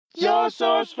Your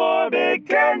source for Big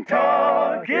Ten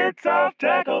talk. It's Off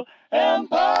Tackle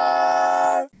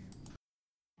Empire.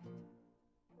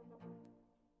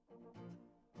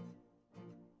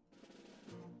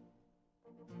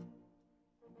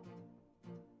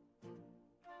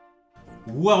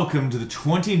 Welcome to the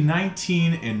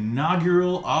 2019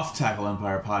 inaugural Off Tackle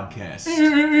Empire podcast.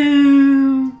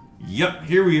 Yep,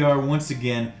 here we are once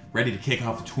again, ready to kick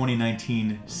off the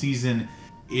 2019 season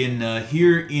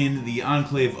here in the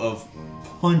enclave of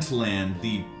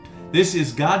Puntland. This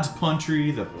is God's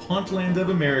Puntry, the Puntland of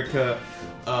America.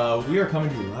 We are coming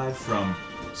to you live from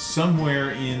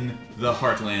somewhere in the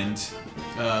heartland.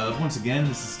 Once again,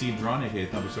 this is Steve Drawn, aka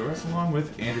Thumbosaurus, along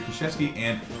with Andrew Krzyzewski,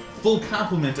 and full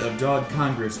complement of Dog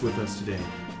Congress with us today.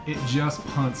 It just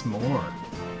punts more.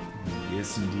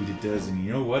 Yes, indeed it does. And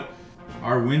you know what?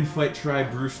 Our Win Fight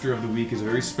Tribe Brewster of the Week is a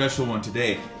very special one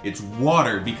today. It's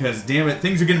water, because damn it,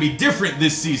 things are going to be different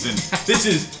this season. This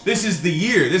is the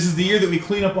year. This is the year that we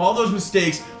clean up all those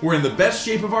mistakes. We're in the best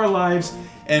shape of our lives,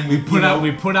 and we put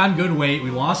on good weight.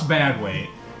 We lost bad weight.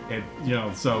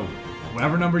 So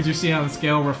whatever numbers you see on the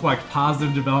scale reflect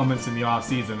positive developments in the off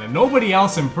season, and nobody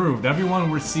else improved. Everyone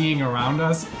we're seeing around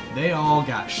us, they all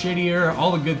got shittier.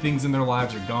 All the good things in their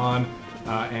lives are gone.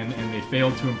 And they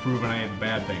failed to improve on any of the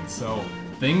bad things. So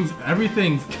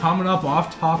everything's coming up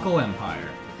Off Tackle Empire.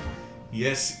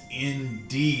 Yes,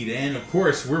 indeed. And of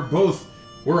course, we're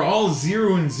all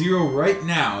 0-0 right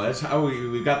now. That's how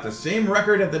we got the same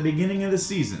record at the beginning of the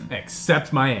season.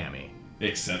 Except Miami.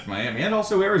 And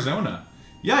also Arizona.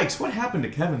 Yikes, what happened to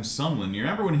Kevin Sumlin? You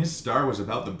remember when his star was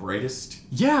about the brightest?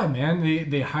 Yeah, man.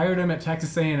 They hired him at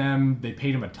Texas A&M. They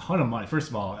paid him a ton of money. First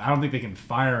of all, I don't think they can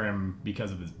fire him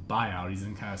because of his buyout. He's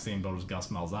in kind of the same boat as Gus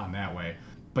Malzahn that way.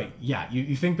 But yeah,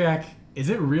 you think back, was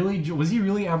he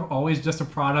really always just a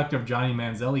product of Johnny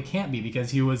Manziel? He can't be, because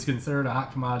he was considered a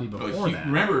hot commodity before that.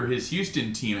 Remember, his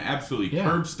Houston team absolutely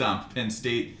curb stomped Penn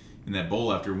State in that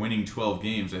bowl after winning 12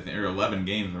 games, I think, or 11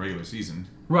 games in the regular season.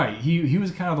 Right, he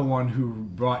was kind of the one who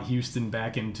brought Houston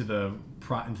back into the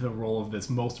role of this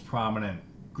most prominent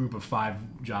group of five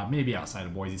job, maybe outside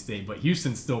of Boise State, but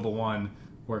Houston's still the one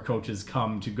where coaches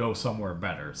come to go somewhere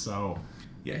better. So,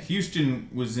 yeah, Houston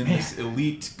was in this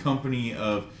elite company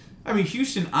of. I mean,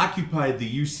 Houston occupied the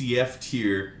UCF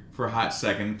tier for a hot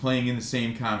second, playing in the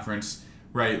same conference,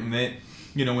 right? And that,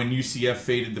 when UCF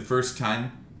faded the first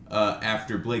time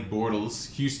after Blake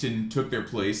Bortles, Houston took their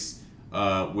place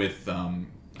with.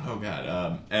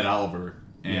 Ed Oliver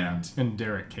and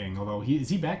Derek King. Although is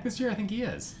he back this year? I think he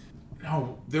is.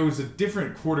 No, there was a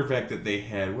different quarterback that they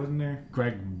had, wasn't there?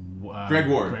 Greg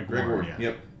Ward. Yeah.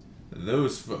 Yep,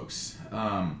 those folks.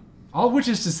 All of which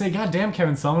is to say, goddamn,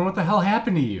 Kevin Sumlin, what the hell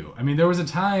happened to you? I mean, there was a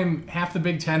time half the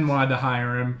Big Ten wanted to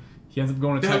hire him. He ends up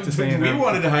going to Texas A&M. We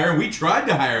wanted to hire him. We tried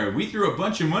to hire him. We threw a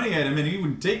bunch of money at him, and he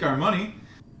wouldn't take our money.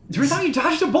 Turns out you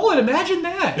dodged a bullet. Imagine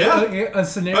that. Yeah. A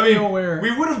scenario where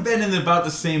we would have been in about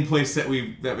the same place that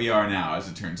we are now, as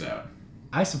it turns out.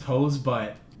 I suppose,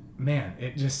 but man,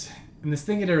 it just in this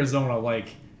thing at Arizona,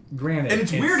 granted, and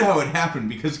it's weird how it happened,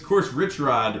 because of course Rich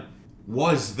Rod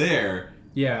was there.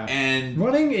 Yeah. And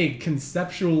running a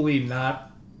conceptually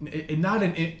not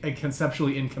a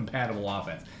conceptually incompatible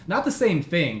offense. Not the same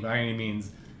thing by any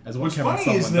means as what Kevin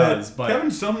Sumlin does. But Kevin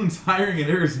Sumlin's hiring at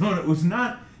Arizona was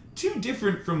not too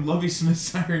different from Lovie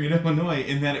Smith's hiring in Illinois,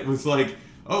 in that it was like,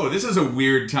 oh, this is a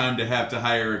weird time to have to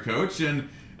hire a coach, and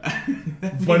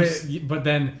but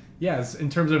then yes, in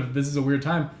terms of this is a weird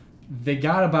time, they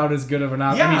got about as good of an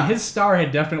option. Yeah. I mean, his star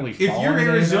had definitely fallen. If you're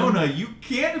Arizona, you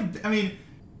can't. I mean,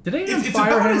 did they even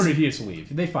fire him, or did he just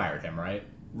leave? They fired him, right?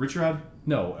 Rich Rod?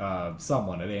 No,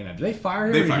 someone at A&M. Did they fire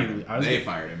him? They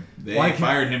fired him. They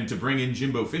fired him to bring in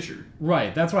Jimbo Fisher.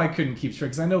 Right. That's why I couldn't keep straight,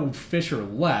 because I know Fisher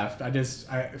left.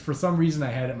 For some reason, I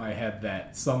had it in my head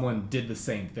that someone did the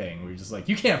same thing. Where you're just like,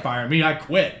 you can't fire me, I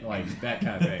quit. Like, that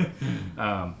kind of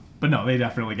thing. But no,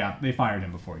 they fired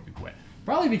him before he could quit.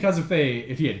 Probably because if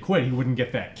he had quit, he wouldn't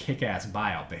get that kick-ass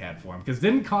buyout they had for him. Because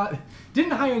didn't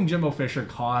hiring Jimbo Fisher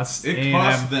cost them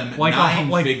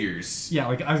nine figures? Yeah,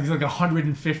 like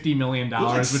 $150 million. It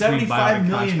was like $75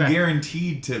 million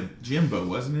guaranteed to Jimbo,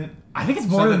 wasn't it? I think it's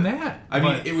more than that. I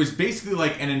mean, it was basically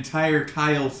like an entire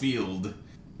Kyle Field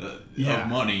of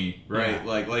money, right?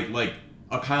 Yeah. Like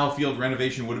a Kyle Field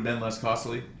renovation would have been less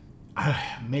costly.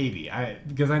 Maybe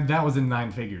because that was in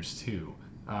nine figures too.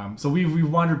 So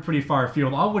we've wandered pretty far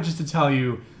afield. All which is to tell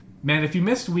you, man, if you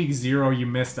missed week 0, you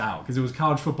missed out, because it was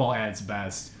college football at its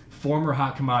best. Former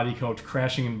hot commodity coach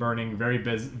crashing and burning very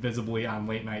visibly on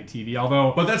late night TV.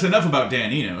 But that's enough about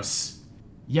Dan Enos.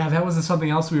 Yeah, that was something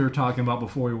else we were talking about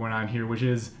before we went on here, which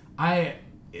is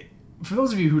for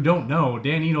those of you who don't know,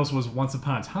 Dan Enos was once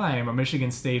upon a time a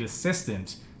Michigan State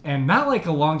assistant, and not like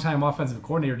a longtime offensive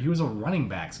coordinator. He was a running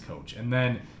backs coach, and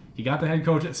then he got the head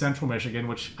coach at Central Michigan,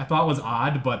 which I thought was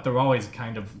odd, but they're always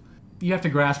kind of, you have to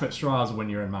grasp at straws when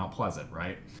you're in Mount Pleasant,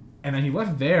 right? And then he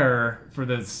left there for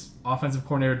this offensive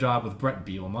coordinator job with Brett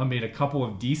Bielema, made a couple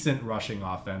of decent rushing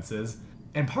offenses,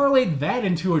 and parlayed that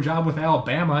into a job with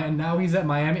Alabama, and now he's at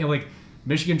Miami. Like,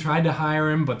 Michigan tried to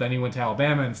hire him, but then he went to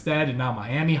Alabama instead, and now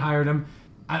Miami hired him.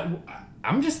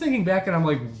 I'm just thinking back, and I'm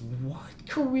like, what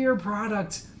career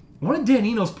product? What did Dan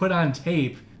Enos put on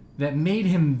tape that made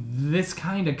him this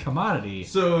kind of commodity?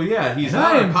 So, yeah, he's on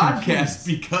our podcast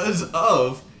because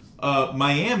of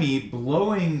Miami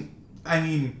blowing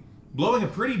a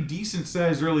pretty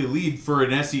decent-sized early lead for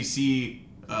an SEC,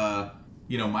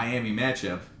 Miami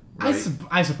matchup. Right?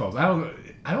 I suppose.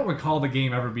 I don't recall the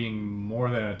game ever being more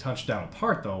than a touchdown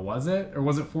apart, though, was it? Or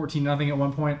was it 14-0 at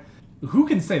one point? Who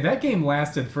can say? That game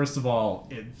lasted, first of all,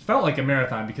 it felt like a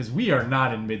marathon because we are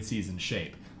not in midseason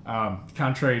shape.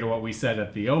 Contrary to what we said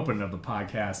at the open of the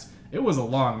podcast, it was a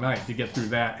long night to get through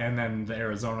that and then the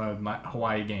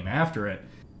Arizona-Hawaii game after it.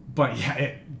 But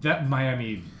yeah, that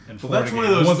Miami and Florida that's one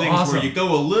of those was things awesome. where you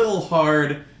go a little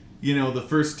hard, the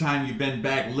first time you've been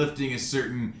back lifting a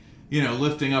certain,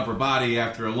 lifting upper body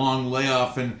after a long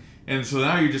layoff, and so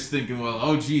now you're just thinking, well,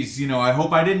 oh geez, I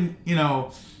hope I didn't,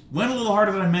 went a little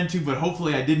harder than I meant to, but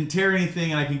hopefully I didn't tear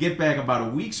anything and I can get back about a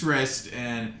week's rest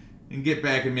and get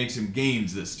back and make some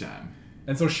gains this time.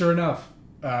 And so sure enough,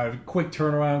 quick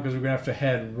turnaround because we're going to have to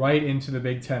head right into the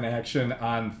Big Ten action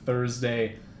on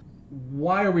Thursday.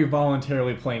 Why are we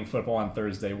voluntarily playing football on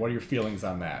Thursday? What are your feelings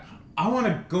on that? I want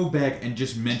to go back and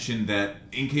just mention that,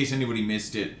 in case anybody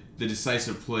missed it, the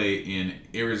decisive play in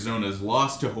Arizona's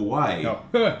loss to Hawaii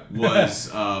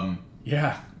was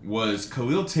was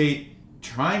Khalil Tate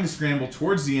trying to scramble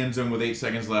towards the end zone with 8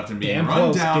 seconds left and being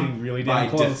run down by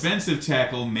defensive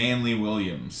tackle Manley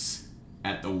Williams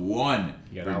at the 1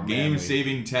 for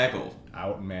game-saving tackle.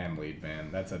 Out Manley,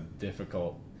 man. That's a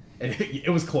difficult... It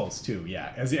was close, too,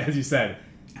 yeah. As you said.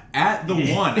 At the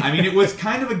 1. I mean, it was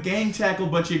kind of a gang tackle,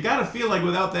 but you got to feel like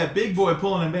without that big boy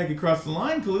pulling him back across the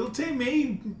line, Khalil Tate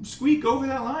may squeak over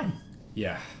that line.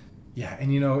 Yeah. Yeah,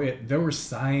 and there were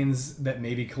signs that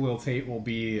maybe Khalil Tate will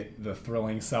be the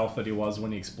thrilling self that he was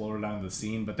when he exploded onto the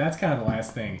scene, but that's kind of the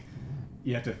last thing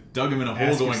you have to dug him in a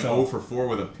hole going 0 for 4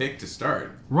 with a pick to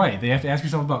start. Right, they have to ask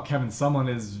yourself about Kevin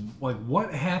Sumlin is, like,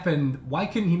 what happened? Why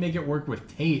couldn't he make it work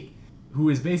with Tate, who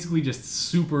is basically just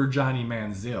super Johnny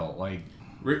Manziel? Like,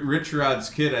 Rich Rod's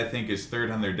kid, I think, is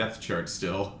 3rd on their depth chart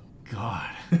still.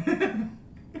 God.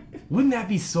 Wouldn't that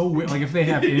be so weird? Like, if they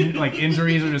have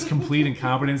injuries or just complete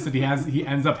incompetence that he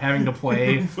ends up having to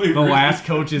play the last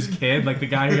coach's kid, like the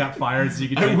guy who got fired so you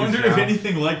could take his job. I wonder if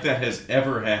anything like that has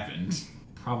ever happened.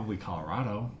 Probably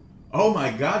Colorado. Oh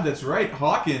my God, that's right.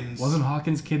 Hawkins. Wasn't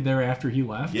Hawkins' kid there after he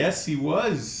left? Yes, he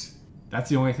was. That's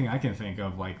the only thing I can think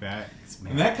of like that.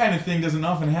 And that kind of thing doesn't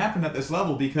often happen at this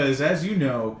level because, as you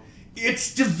know,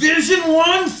 it's Division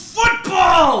I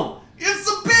football! It's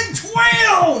the Big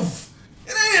 12!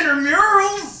 It ain't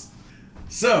intramurals!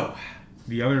 So,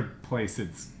 the other place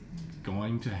it's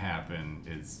going to happen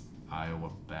is Iowa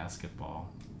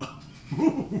basketball.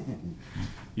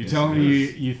 You tell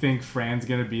me you think Fran's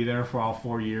going to be there for all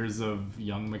 4 years of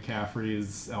young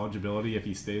McCaffrey's eligibility if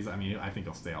he stays? I mean, I think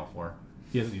he'll stay all 4.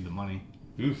 He doesn't need the money.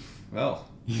 Oof. Well,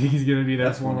 you think he's going to be there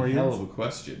that's for 4 more years? That's one hell of a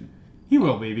question. He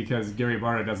will be because Gary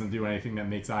Barta doesn't do anything that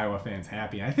makes Iowa fans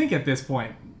happy. I think at this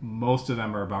point, most of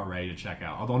them are about ready to check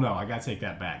out. Although, no, I got to take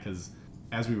that back because,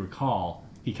 as we recall,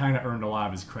 he kind of earned a lot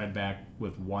of his cred back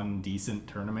with one decent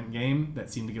tournament game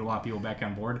that seemed to get a lot of people back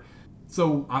on board.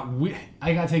 So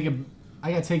I got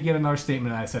to take yet another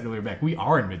statement that I said earlier back. We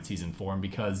are in midseason form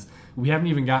because we haven't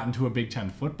even gotten to a Big Ten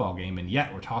football game, and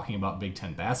yet we're talking about Big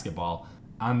Ten basketball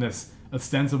on this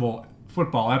ostensible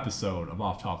football episode of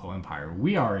Off Tackle Empire.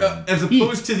 We are in as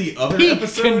opposed to the other peak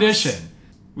episodes condition.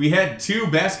 We had 2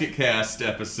 BasketCast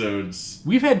episodes.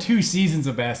 We've had 2 seasons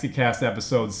of BasketCast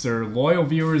episodes, sir. Loyal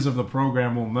viewers of the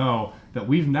program will know that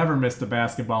we've never missed a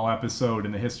basketball episode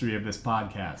in the history of this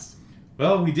podcast.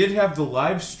 Well, we did have the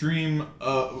live stream.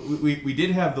 We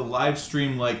did have the live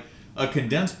stream, like a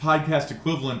condensed podcast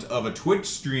equivalent of a Twitch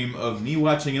stream of me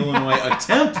watching Illinois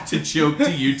attempt to choke to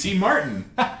UT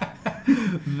Martin.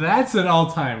 That's an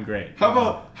all-time great. How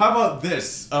about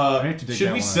this?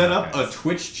 Should we set up a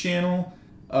Twitch channel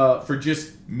for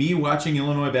just me watching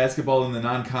Illinois basketball in the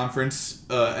non-conference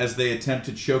as they attempt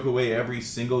to choke away every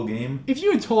single game? If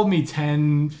you had told me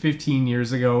 10, 15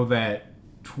 years ago that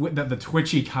the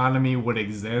Twitch economy would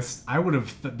exist, that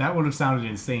would have sounded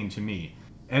insane to me.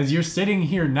 as you're sitting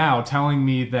here now telling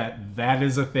me that that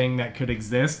is a thing that could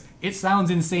exist, it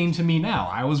sounds insane to me now.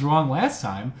 I was wrong last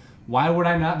time. Why would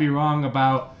I not be wrong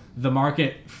about the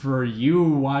market for you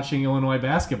watching Illinois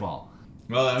basketball?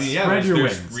 Well, I mean, yeah, Spread your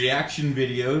there's wings. reaction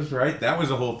videos, right? That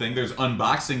was a whole thing. There's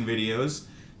unboxing videos.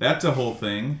 That's a whole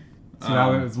thing. So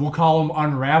now we'll call them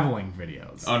unraveling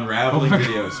videos. Unraveling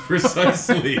videos,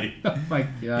 precisely. Oh my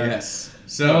god. Yes. Oh,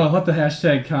 So, let the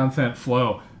hashtag content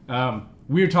flow.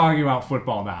 We're talking about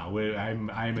football now. I'm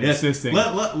yes, insisting.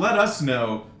 let us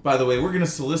know, by the way, we're going to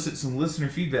solicit some listener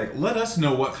feedback. Let us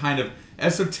know what kind of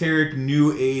esoteric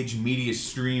new age media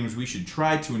streams we should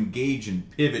try to engage and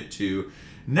pivot to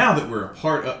now that we're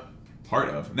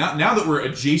now that we're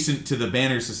adjacent to the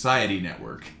Banner Society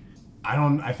network.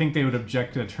 I think they would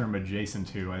object to the term adjacent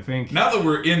to. I think Now that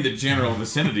we're in the general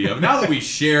vicinity of, now that we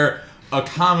share a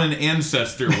common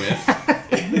ancestor with.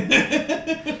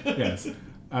 yes.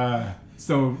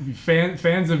 So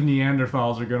fans of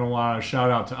Neanderthals are going to want to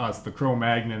shout out to us, the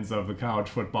Cro-Magnons of the college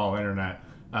football internet.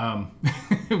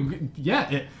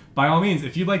 By all means,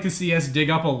 if you'd like to see us dig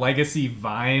up a legacy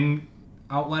Vine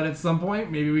outlet at some point,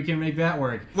 maybe we can make that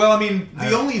work. Well, I mean,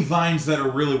 the only vines that are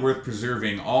really worth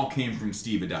preserving all came from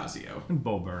Steve Adazio.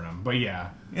 Bo Burnham, but yeah.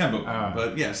 Yeah,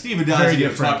 but yeah, Steve very Adazio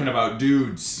different. talking about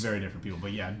dudes. Very different people,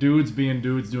 but yeah, dudes being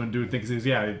dudes, doing dude things.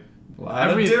 Yeah, A lot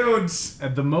of dudes.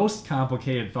 The most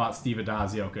complicated thought Steve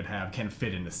Adazio could have can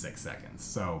fit into 6 seconds.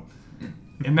 So,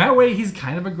 in that way, he's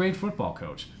kind of a great football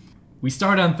coach. We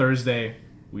start on Thursday.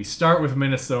 We start with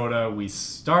Minnesota. We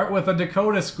start with a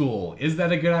Dakota school. Is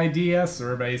that a good idea?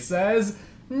 Survey says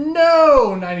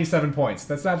no. 97 points.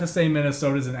 That's not to say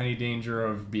Minnesota's in any danger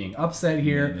of being upset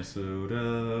here.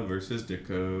 Minnesota versus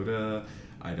Dakota.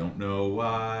 I don't know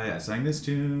why I sang this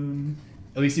tune.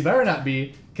 At least you better not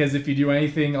be, because if you do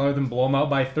anything other than blow them out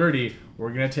by 30,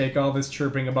 we're going to take all this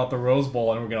chirping about the Rose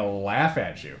Bowl and we're going to laugh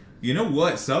at you. You know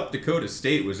what? South Dakota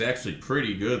State was actually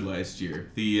pretty good last year.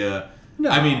 No.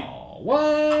 I mean,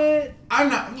 what? I'm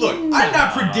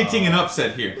not predicting an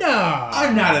upset here. No.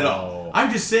 I'm not at all.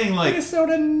 I'm just saying, like,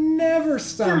 Minnesota never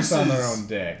stomps on their Versus- own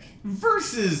dick.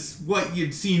 versus what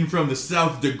you'd seen from the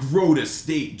South Dakota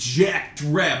State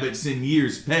Jackrabbits in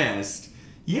years past.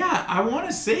 Yeah, I want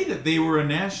to say that they were a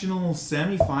national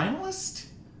semifinalist.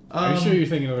 Are you sure you're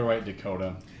thinking of the right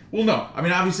Dakota? Well, no. I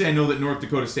mean, obviously I know that North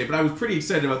Dakota State, but I was pretty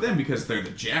excited about them because they're the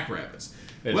Jackrabbits.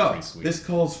 It's Well, pretty sweet. this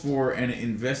calls for an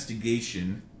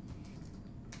investigation.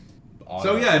 Awesome.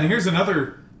 So yeah, and here's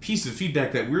another piece of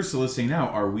feedback that we're soliciting now.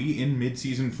 Are we in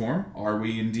mid-season form? Are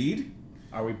we indeed?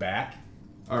 Are we back?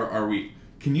 Are we?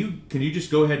 Can you just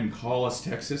go ahead and call us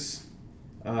Texas?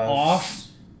 Off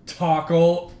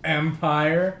Tackle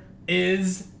Empire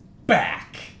is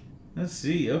back. Let's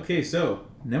see. Okay, so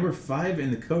number 5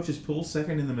 in the coaches poll,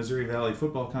 second in the Missouri Valley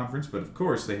Football Conference, but of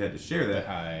course they had to share that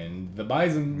Behind the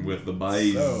Bison. with the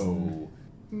Bison. So,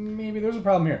 maybe there's a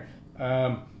problem here.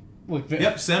 Look,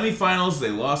 Yep, semifinals. They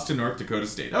lost to North Dakota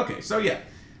State. Okay, so yeah,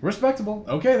 respectable.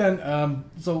 Okay then.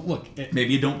 So look,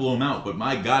 maybe you don't blow them out, but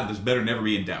my God, this better never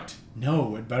be in doubt.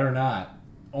 no, it better not.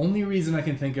 Only reason I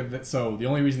can think of that. So the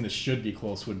only reason this should be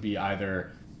close would be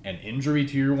either an injury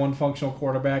to your one functional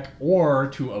quarterback, or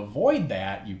to avoid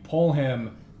that, you pull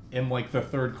him in like the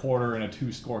third quarter in a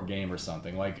 2-score game or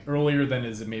something, like earlier than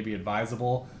is maybe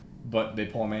advisable, but they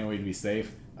pull him anyway to be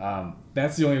safe.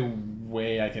 That's the only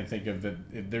way I can think of that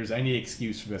if there's any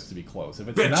excuse for this to be close. If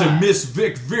it's Bet not, you miss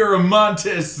Vic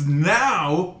Viramontes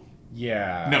now.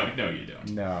 yeah, No, you don't.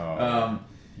 no,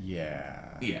 yeah.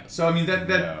 Yeah. So I mean that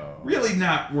No. really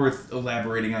not worth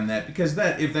elaborating on that because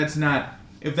if that's not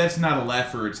a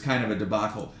laugher, it's kind of a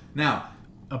debacle. Now,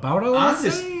 About all I'll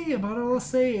Honest-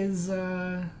 say is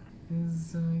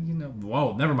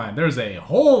whoa, never mind. There's a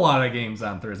whole lot of games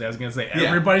on Thursday. I was gonna say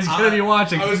everybody's gonna be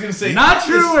watching. I was gonna say not on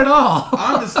true this- at all.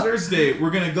 On this Thursday, we're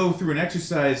gonna go through an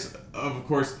exercise of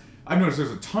course. I've noticed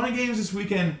there's a ton of games this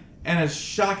weekend, and a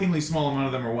shockingly small amount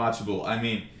of them are watchable. I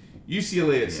mean,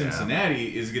 UCLA at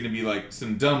Cincinnati is gonna be like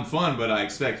some dumb fun, but I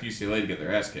expect UCLA to get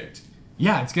their ass kicked.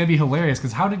 Yeah, it's gonna be hilarious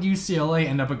because how did UCLA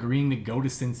end up agreeing to go to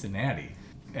Cincinnati,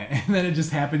 and then it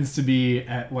just happens to be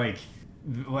at like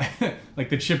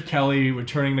the Chip Kelly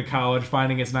returning to college,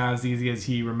 finding it's not as easy as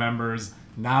he remembers.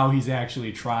 Now he's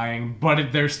actually trying,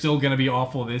 but they're still gonna be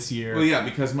awful this year. Well, yeah,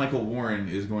 because Michael Warren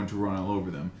is going to run all over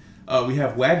them. We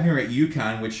have Wagner at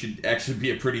UConn, which should actually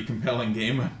be a pretty compelling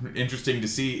game. Interesting to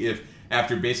see if,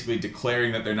 after basically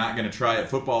declaring that they're not going to try at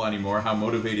football anymore, how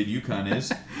motivated UConn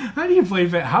is. How do you play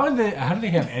that? How do they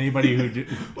have anybody who do?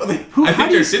 Well, I I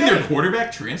think do you didn't their say?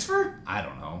 quarterback transfer? I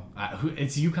don't know.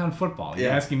 It's UConn football. You're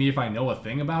Yeah. asking me if I know a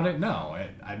thing about it? No,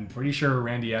 I'm pretty sure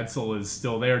Randy Edsel is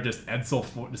still there, just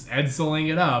Edseling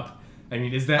it up. I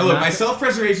mean, is that Look, not... my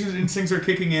self-preservation instincts are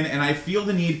kicking in, and I feel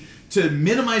the need to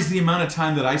minimize the amount of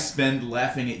time that I spend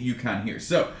laughing at UConn here.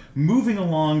 So, moving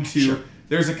along to... Sure.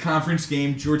 There's a conference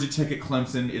game, Georgia Tech at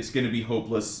Clemson. It's going to be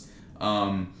hopeless.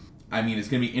 I mean, it's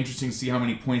going to be interesting to see how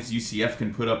many points UCF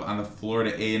can put up on the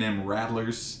Florida A&M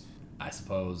Rattlers. I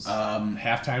suppose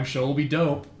halftime show will be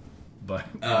dope, but...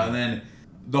 And then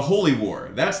the Holy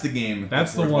War. That's the game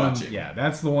that's the worth one. watching. Yeah,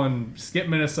 that's the one. Skip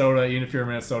Minnesota, even if you're a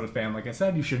Minnesota fan. Like I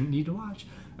said, you shouldn't need to watch.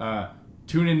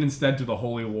 Tune in instead to the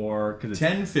Holy War because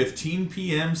 10:15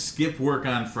 p.m. Skip work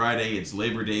on Friday. It's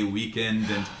Labor Day weekend,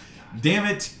 and damn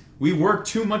it, we work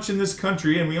too much in this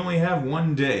country, and we only have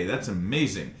one day. That's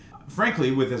amazing.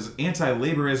 Frankly, with as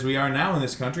anti-labor as we are now in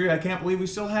this country, I can't believe we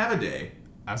still have a day.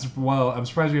 I'm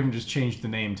surprised we haven't just changed the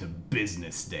name to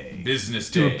Business Day. Business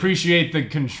To Day. appreciate the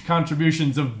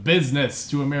contributions of business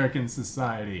to American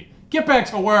society. Get back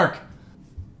to work.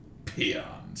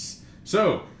 Peons.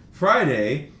 So,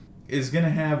 Friday is going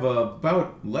to have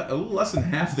about a little less than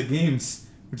half the games,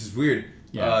 which is weird.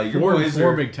 Yeah, Your four boys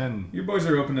are Big Ten. Your boys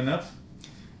are opening up.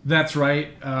 That's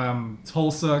right.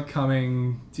 Tulsa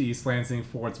coming to East Lansing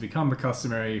for what's become the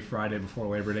customary Friday before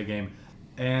Labor Day game.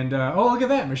 And, oh, look at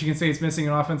that. Michigan State's missing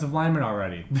an offensive lineman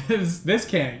already. This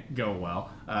can't go well.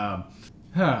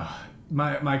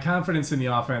 My confidence in the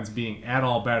offense being at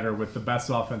all better with the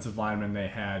best offensive lineman they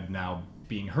had now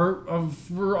being hurt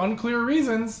for unclear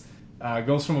reasons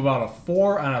goes from about a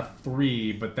 4 on a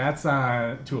 3, but that's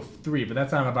on to a 3, but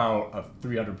that's on about a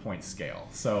 300-point scale.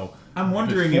 So I'm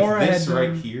wondering before I if this had right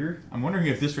done- here. I'm wondering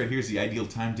if this right here is the ideal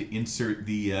time to insert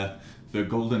the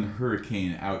Golden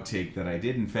Hurricane outtake that I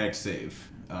did in fact save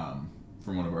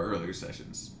from one of our earlier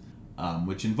sessions,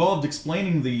 which involved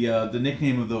explaining the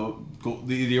nickname of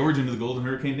the origin of the Golden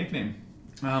Hurricane nickname.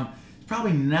 It's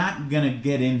probably not gonna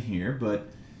get in here, but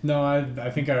No,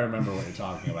 I think I remember what you're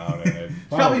talking about. And it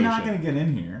probably not should. gonna get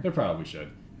in here. It probably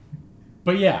should.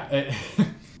 But yeah,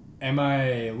 am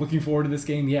I looking forward to this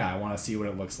game? Yeah, I want to see what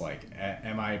it looks like.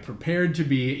 Am I prepared to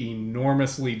be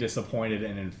enormously disappointed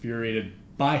and infuriated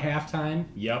by halftime?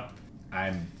 Yep.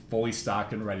 I'm fully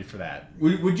stocked and ready for that.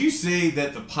 Would you say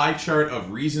that the pie chart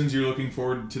of reasons you're looking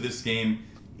forward to this game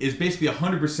is basically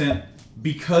 100%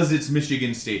 because it's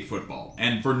Michigan State football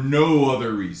and for no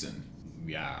other reason?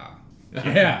 Yeah.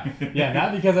 Yeah,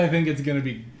 not because I think it's going to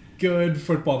be good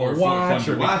football to Or watch,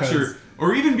 fun to watch, because,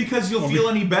 or even because you'll feel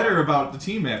any better about the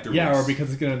team afterwards. yeah, or because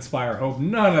it's going to inspire hope.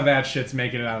 None of that shit's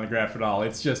making it on the graph at all.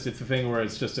 It's a thing where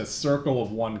it's just a circle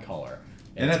of one color.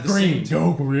 And it's at the green. same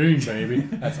Go green, baby.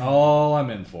 That's all I'm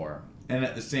in for. And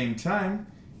at the same time,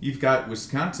 you've got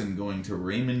Wisconsin going to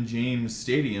Raymond James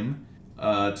Stadium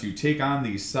to take on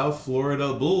the South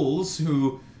Florida Bulls,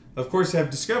 who, of course, have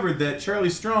discovered that Charlie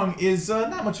Strong is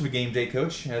not much of a game day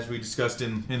coach, as we discussed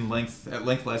at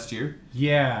length last year.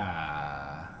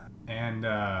 Yeah. And,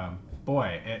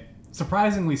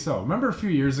 surprisingly so. Remember a few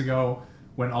years ago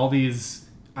when all these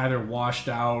either washed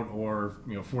out or,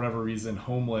 for whatever reason,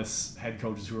 homeless head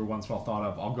coaches who were once well thought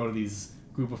of, all go to these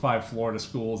Group of 5 Florida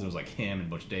schools. There was like him and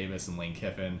Butch Davis and Lane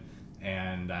Kiffin.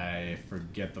 And I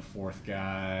forget the fourth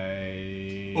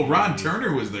guy. Well, Ron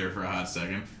Turner was there for a hot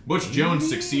second. Butch Jones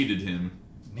succeeded him.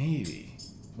 Maybe.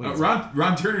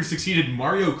 Ron Turner succeeded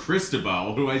Mario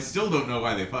Cristobal, who I still don't know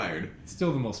why they fired.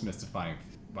 Still the most mystifying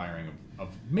firing of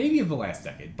the last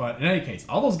decade. But in any case,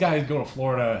 all those guys go to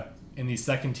Florida in these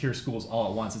second-tier schools all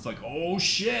at once. It's like, oh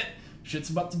shit, shit's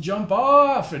about to jump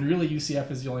off. And really,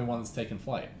 UCF is the only one that's taking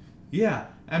flight. Yeah,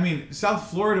 I mean,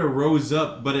 South Florida rose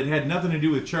up, but it had nothing to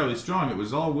do with Charlie Strong. It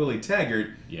was all Willie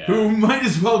Taggart, who might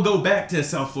as well go back to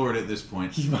South Florida at this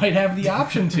point. He might have the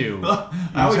option to.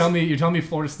 You're telling me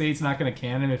Florida State's not going to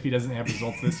can him if he doesn't have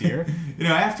results this year?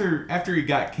 After he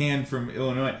got canned from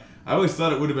Illinois, I always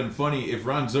thought it would have been funny if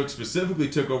Ron Zook specifically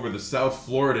took over the South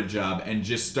Florida job and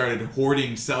just started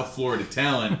hoarding South Florida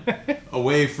talent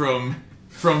away from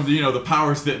the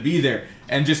powers that be there,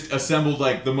 and just assembled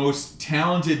like the most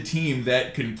talented team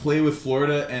that can play with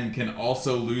Florida and can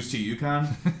also lose to UConn.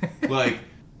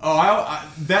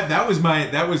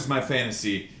 That was my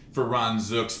fantasy for Ron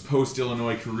Zook's post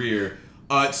Illinois career.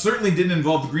 It certainly didn't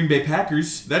involve the Green Bay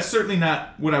Packers. That's certainly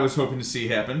not what I was hoping to see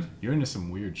happen. You're into some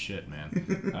weird shit,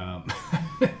 man.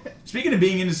 Speaking of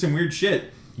being into some weird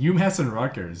shit, UMass and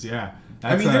Rutgers, yeah.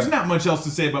 There's not much else to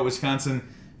say about Wisconsin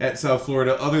at South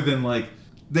Florida other than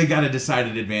they got a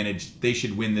decided advantage. They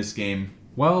should win this game.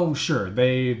 Well, sure.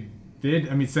 They did.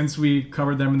 I mean, since we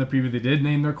covered them in the preview, they did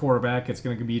name their quarterback. It's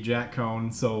going to be Jack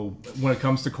Cohn. So when it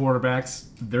comes to quarterbacks,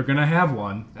 they're going to have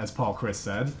one, as Paul Chris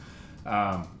said.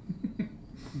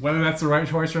 Whether that's the right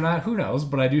choice or not, who knows?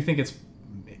 But I do think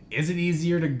is it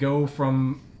easier to go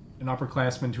from an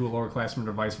upperclassman to a lowerclassman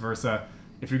or vice versa,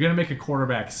 if you're going to make a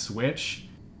quarterback switch,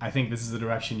 I think this is the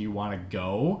direction you want to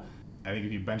go. I think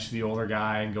if you bench the older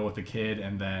guy and go with the kid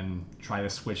and then try to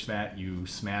switch that, you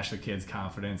smash the kid's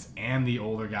confidence, and the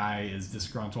older guy is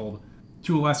disgruntled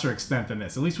to a lesser extent than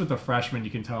this. At least with the freshman,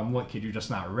 you can tell him, look, kid, you're just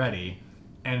not ready.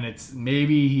 And it's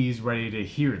maybe he's ready to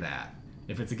hear that.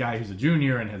 If it's a guy who's a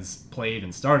junior and has played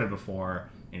and started before,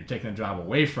 and you're taking the job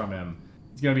away from him,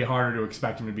 it's going to be harder to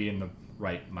expect him to be in the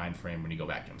right mind frame when you go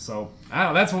back to him. So I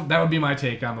don't know, that would be my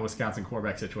take on the Wisconsin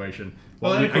quarterback situation.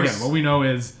 What we know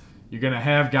is you're going to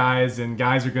have guys, and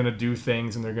guys are going to do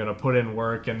things, and they're going to put in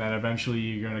work, and then eventually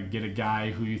you're going to get a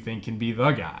guy who you think can be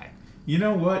the guy. You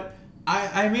know what?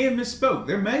 I may have misspoke.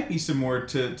 There might be some more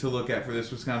to look at for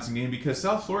this Wisconsin game, because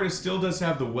South Florida still does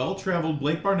have the well-traveled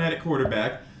Blake Barnett at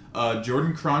quarterback,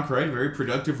 Jordan Cronkrite, very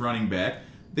productive running back.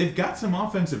 They've got some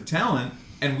offensive talent,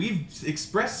 and we've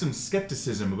expressed some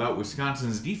skepticism about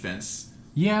Wisconsin's defense.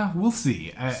 Yeah, we'll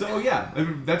see. So, yeah,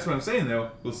 that's what I'm saying,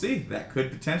 though. We'll see. That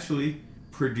could potentially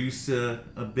produce a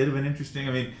bit of an interesting...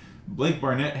 I mean, Blake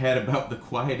Barnett had about the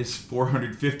quietest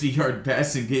 450-yard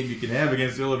passing game you can have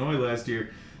against Illinois last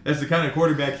year. That's the kind of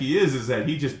quarterback he is that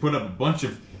he just put up a bunch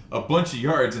of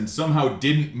yards and somehow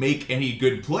didn't make any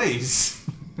good plays.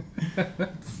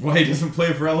 Why he doesn't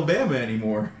play for Alabama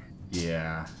anymore.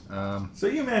 Yeah. So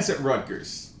UMass at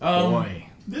Rutgers.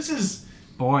 This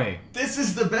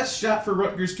is the best shot for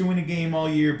Rutgers to win a game all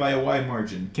year by a wide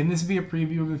margin. Can this be a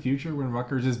preview of the future when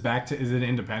Rutgers is an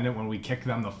independent when we kick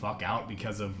them the fuck out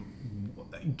because of...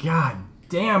 God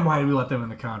damn, why did we let them in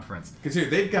the conference? Because here,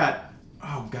 they've got...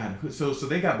 Oh, God. So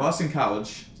they got Boston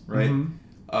College, right?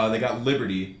 Mm-hmm. They got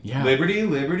Liberty. Yeah. Liberty.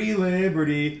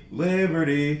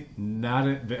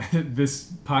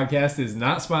 This podcast is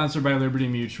not sponsored by Liberty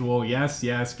Mutual. Yes,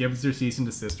 give us your cease and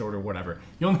desist order, whatever.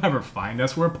 You'll never find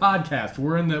us. We're a podcast.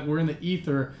 We're in the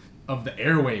ether of the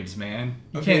airwaves, man.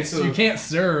 You can't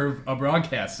serve a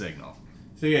broadcast signal.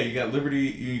 So yeah, you got Liberty,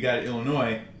 you got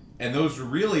Illinois, and those are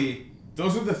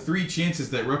the three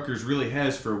chances that Rutgers really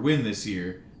has for a win this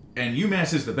year. And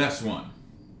UMass is the best one.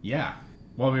 Yeah.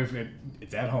 Well,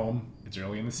 it's at home. It's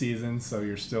early in the season, so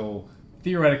you're still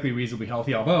theoretically reasonably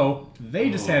healthy. Although they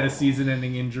just had a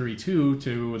season-ending injury too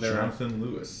to their Jonathan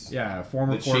Lewis. Yeah,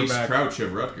 former quarterback. Chase Crouch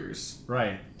of Rutgers.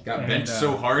 Right. Got benched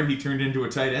so hard he turned into a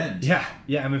tight end. Yeah.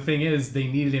 And the thing is, they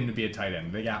needed him to be a tight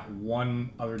end. They got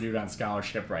one other dude on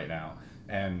scholarship right now,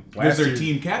 and because their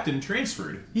team captain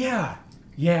transferred. Yeah.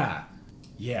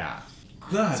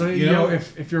 God, so, you know,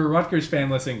 if you're a Rutgers fan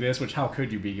listening to this, which how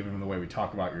could you be given the way we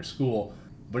talk about your school,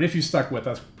 but if you stuck with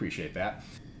us, appreciate that.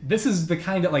 This is the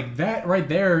kind of, like, that right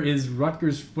there is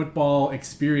Rutgers football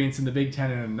experience in the Big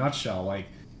Ten in a nutshell. Like,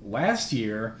 last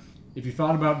year, if you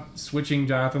thought about switching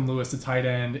Jonathan Lewis to tight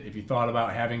end, if you thought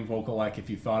about having Vokalek, if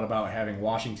you thought about having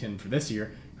Washington for this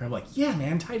year, you're like, yeah,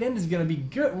 man, tight end is going to be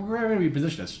good. We're going to be a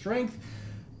position of strength.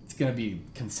 It's going to be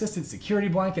consistent security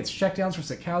blankets, checkdowns for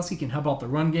Sikowski, can help out the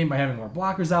run game by having more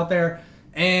blockers out there,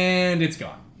 and it's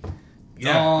gone.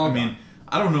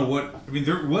 I don't know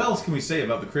what else can we say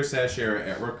about the Chris Ash era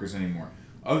at Rutgers anymore?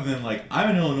 Other than, like, I'm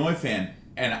an Illinois fan,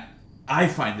 and I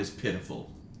find this pitiful.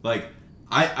 Like,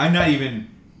 I'm not even,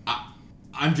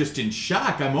 I'm just in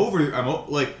shock.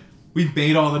 Like, we've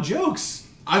made all the jokes.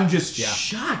 I'm just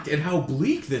shocked at how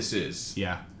bleak this is.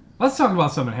 Yeah. Let's talk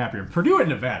about something happier. Purdue at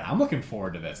Nevada. I'm looking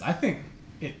forward to this. I think,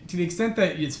 to the extent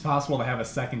that it's possible to have a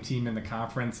second team in the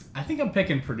conference, I think I'm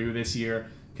picking Purdue this year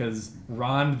because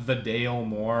Ron the Dale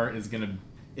Moore is going to...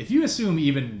 If you assume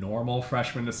even normal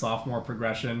freshman to sophomore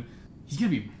progression, he's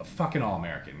going to be a fucking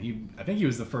All-American. I think he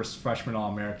was the first freshman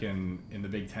All-American in the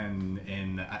Big Ten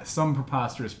in some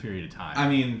preposterous period of time. I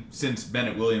mean, since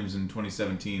Bennett Williams in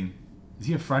 2017. Is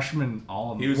he a freshman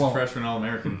All-American? He was a freshman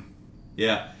All-American.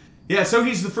 Yeah. Yeah, so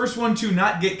he's the first one to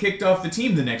not get kicked off the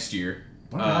team the next year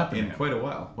in quite a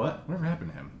while. Whatever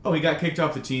happened to him? Oh, he got kicked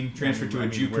off the team, transferred to a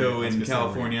JUCO in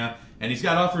California, and he's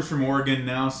got offers from Oregon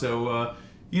now, so,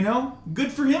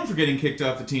 good for him for getting kicked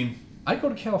off the team. I'd go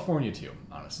to California, too,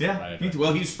 honestly. Yeah,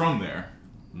 well, he's from there.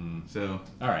 So.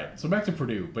 All right, so back to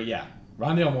Purdue, but yeah,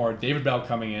 Rondale Moore, David Bell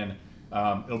coming in.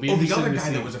 It'll be interesting. The other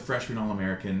guy that was a freshman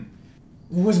All-American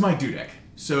was Mike Dudek.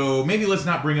 So maybe let's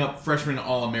not bring up freshman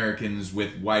All-Americans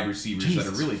with wide receivers that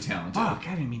are really talented. Fuck,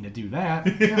 I didn't mean to do that.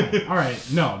 God. All right,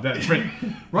 no, that's right.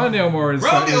 Rondale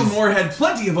Moore had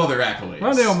plenty of other accolades.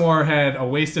 Rondale Moore had a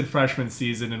wasted freshman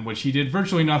season in which he did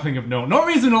virtually nothing of note. No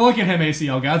reason to look at him,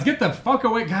 ACL guys. Get the fuck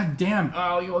away. God damn.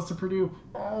 Oh, he goes to Purdue.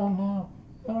 Oh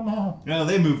no. No,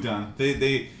 they moved on.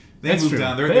 They That's moved true.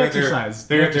 on. They're hitting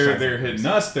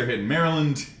us. They're hitting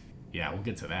Maryland. Yeah, we'll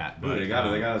get to that. But they got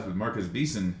us with Marcus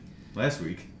Beeson last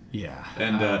week. Yeah.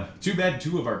 And too bad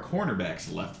 2 of our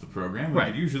cornerbacks left the program.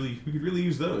 Right. We could really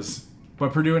use those.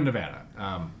 But Purdue and Nevada.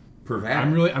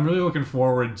 I'm really looking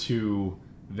forward to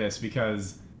this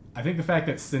because I think the fact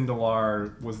that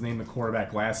Sindelar was named the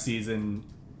quarterback last season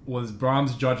was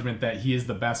Brom's judgment that he is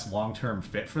the best long-term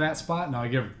fit for that spot. Now I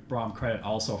give Brom credit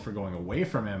also for going away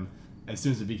from him as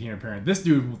soon as it became apparent. This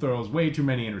dude throws way too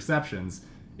many interceptions.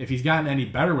 If he's gotten any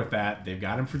better with that, they've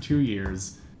got him for 2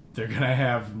 years. They're going to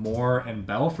have Moore and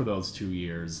Bell for those 2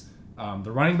 years.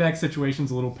 The running back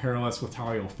situation's a little perilous with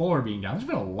Tario Fuller being down. There's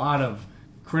been a lot of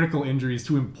critical injuries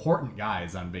to important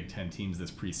guys on Big Ten teams this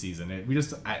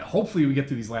preseason. Hopefully we get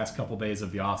through these last couple days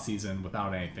of the offseason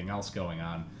without anything else going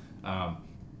on.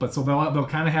 But so they'll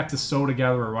kind of have to sew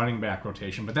together a running back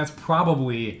rotation. But that's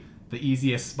probably the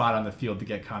easiest spot on the field to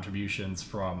get contributions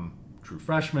from true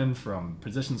freshmen, from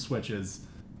position switches.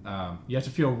 You have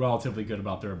to feel relatively good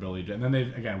about their ability to. And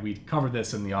then we covered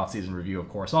this in the offseason review, of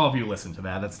course. All of you listened to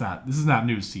that. This is not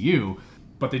news to you.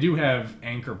 But they do have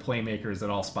anchor playmakers at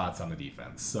all spots on the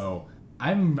defense. So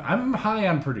I'm high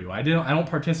on Purdue. I don't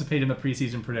participate in the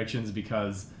preseason predictions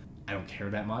because I don't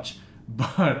care that much.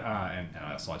 But and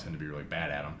also I tend to be really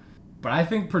bad at them. But I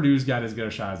think Purdue's got as good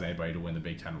a shot as anybody to win the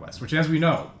Big Ten West, which, as we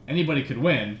know, anybody could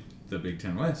win. The Big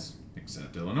Ten West,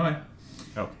 except Illinois.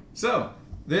 Okay. So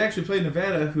they actually played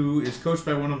Nevada, who is coached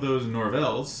by one of those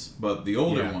Norvells, but the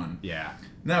older one. Yeah.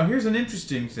 Now here's an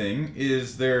interesting thing: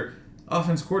 is their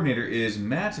offense coordinator is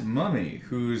Matt Mummy,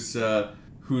 whose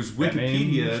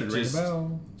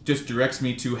Wikipedia just directs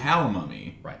me to Hal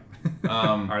Mummy. Right.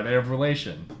 Are they of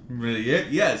relation? Really?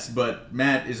 Yes, but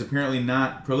Matt is apparently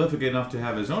not prolific enough to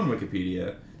have his own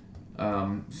Wikipedia.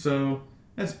 So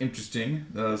that's interesting.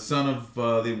 Son of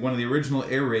one of the original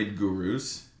air raid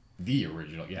gurus. The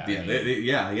original,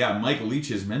 yeah. Yeah, Mike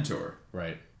Leach's mentor.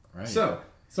 Right. So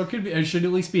it should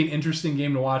at least be an interesting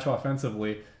game to watch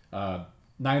offensively.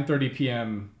 9:30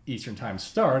 p.m. Eastern Time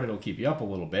start. It'll keep you up a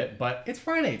little bit, but it's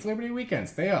Friday. It's Labor Day weekend.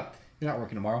 Stay up. You're not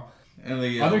working tomorrow. And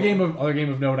the other game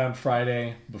of note on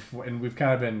Friday before, and we've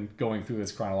kind of been going through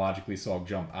this chronologically, so I'll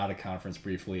jump out of conference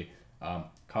briefly.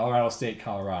 Colorado State,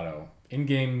 Colorado.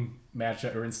 In-game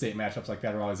matchup or in-state matchups like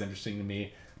that are always interesting to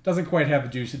me. Doesn't quite have the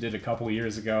juice it did a couple of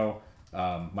years ago.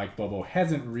 Mike Bobo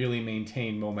hasn't really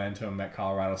maintained momentum at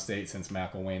Colorado State since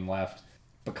McElwain left,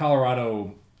 but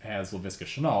Colorado has Laviska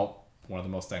Shenault, one of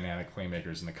the most dynamic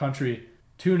playmakers in the country.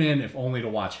 Tune in, if only to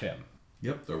watch him.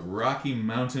 Yep, the Rocky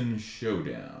Mountain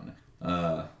Showdown.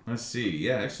 Let's see.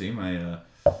 Yeah, actually,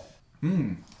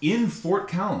 in Fort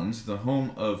Collins, the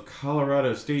home of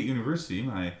Colorado State University,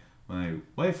 my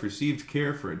wife received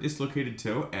care for a dislocated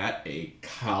toe at a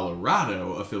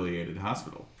Colorado-affiliated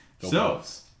hospital.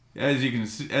 As you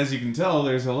can tell,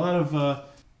 there's a lot of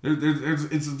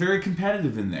it's very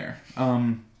competitive in there.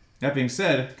 That being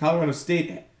said, Colorado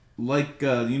State, like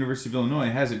the University of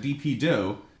Illinois, has a DP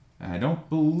Doe. I don't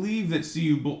believe that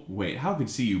Wait, how could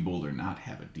CU Boulder not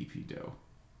have a DP Doe?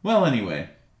 Well, anyway,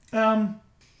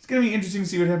 it's gonna be interesting to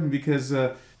see what happens because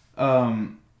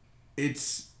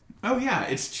it's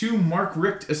 2 Mark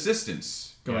Richt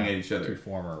assistants going at each other. 2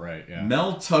 former, right? Yeah.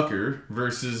 Mel Tucker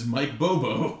versus Mike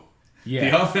Bobo. Yeah.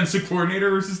 The offensive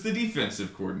coordinator versus the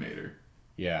defensive coordinator.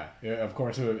 Yeah, of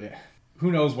course.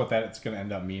 Who knows what that's going to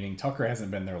end up meaning? Tucker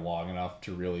hasn't been there long enough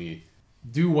to really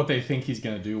do what they think he's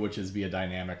going to do, which is be a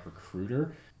dynamic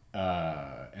recruiter.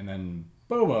 And then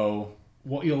Bobo,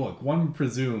 well, look, one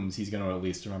presumes he's going to at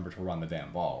least remember to run the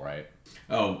damn ball, right?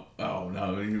 Oh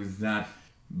no, he was not.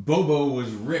 Bobo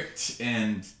was Richt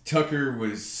and Tucker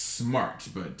was smart,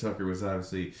 but Tucker was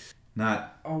obviously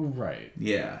not. Oh, right.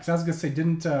 Yeah. Because I was going to say,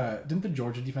 didn't the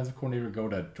Georgia defensive coordinator go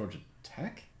to Georgia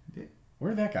Tech? Where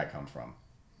did that guy come from?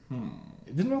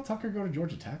 Didn't Mel Tucker go to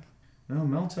Georgia Tech? No,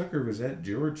 Mel Tucker was at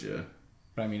Georgia.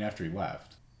 But I mean, after he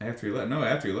left. After he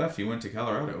left, he went to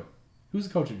Colorado. Who's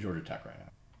the coach at Georgia Tech right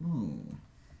now?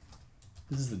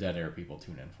 This is the dead air people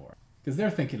tune in for. Because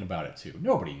they're thinking about it too.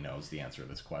 Nobody knows the answer to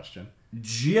this question.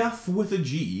 Jeff with a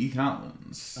G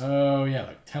Collins. Oh, yeah,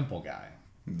 like Temple guy.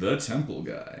 The Temple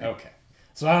guy. Okay.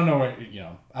 So I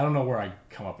don't know where I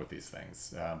come up with these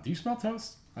things. Do you smell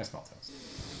toast? I smell toast.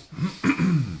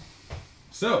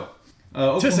 So,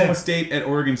 Oklahoma State at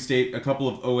Oregon State. A couple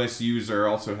of OSUs are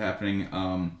also happening.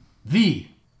 The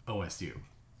OSU.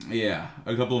 Yeah,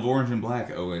 a couple of orange and black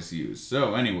OSUs.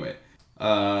 So anyway,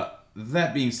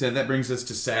 that being said, that brings us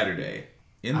to Saturday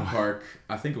in the park.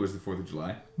 I think it was the 4th of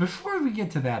July. Before we get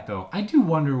to that, though, I do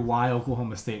wonder why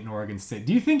Oklahoma State and Oregon State.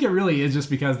 Do you think it really is just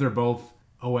because they're both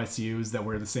OSUs that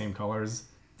wear the same colors?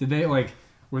 Did they,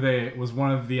 was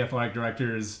one of the athletic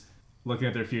directors looking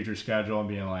at their future schedule and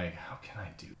being like, how can I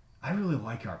do? I really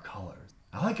like our colors.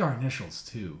 I like our initials,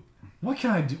 too. what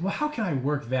can I do? Well, how can I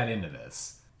work that into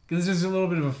this? Because it's just a little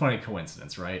bit of a funny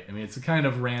coincidence, right? I mean, it's a kind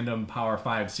of random Power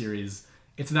 5 series.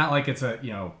 It's not like it's a,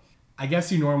 I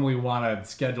guess you normally want to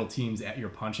schedule teams at your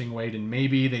punching weight, and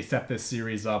maybe they set this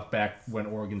series up back when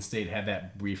Oregon State had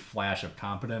that brief flash of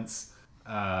competence.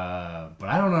 But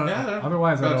I don't know. Yeah,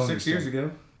 Otherwise, about I don't 6 years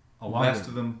ago. Last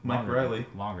of them, Mike Riley.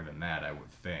 Longer than that, I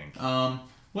would think.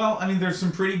 Well, I mean, there's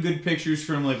some pretty good pictures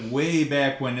from like way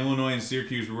back when Illinois and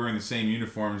Syracuse were wearing the same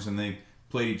uniforms and they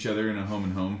played each other in a home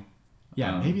and home.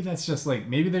 Yeah, maybe that's just like,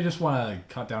 maybe they just want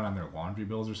to cut down on their laundry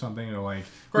bills or something. Or like,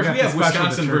 of course, we have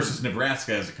Wisconsin versus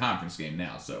Nebraska as a conference game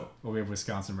now, so. Well, we have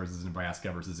Wisconsin versus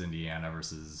Nebraska versus Indiana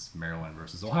versus Maryland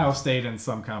versus Ohio State and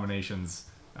some combinations.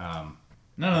 None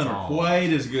of them are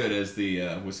quite as good as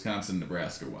the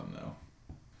Wisconsin-Nebraska one, though.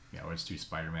 Yeah, it's two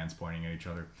Spider-Mans pointing at each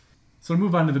other. So to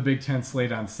move on to the Big Ten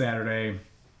slate on Saturday,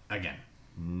 again,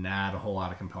 not a whole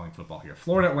lot of compelling football here.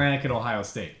 Florida Atlantic at Ohio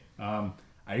State.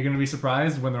 Are you going to be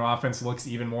surprised when their offense looks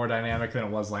even more dynamic than it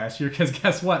was last year? Because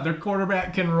guess what? Their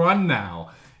quarterback can run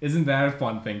now. Isn't that a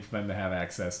fun thing for them to have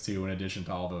access to in addition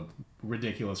to all the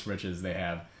ridiculous riches they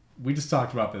have? We just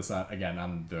talked about this, again,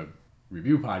 on the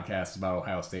review podcast about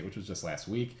Ohio State, which was just last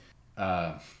week.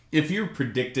 If you're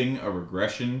predicting a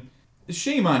regression,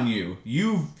 shame on you.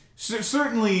 You've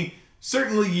certainly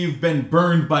you've been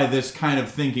burned by this kind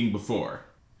of thinking before.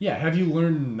 Yeah, have you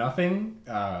learned nothing?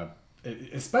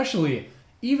 Especially,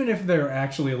 even if they're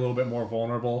actually a little bit more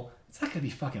vulnerable, it's not going to be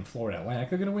fucking Florida Atlantic.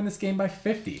 They're going to win this game by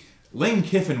 50. Lane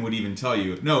Kiffin would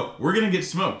no, we're going to get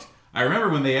smoked. I remember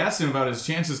when they asked him about his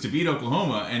chances to beat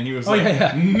Oklahoma, and he was no, we're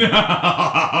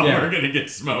going to get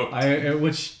smoked.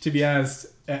 Which, to be honest...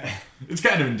 it's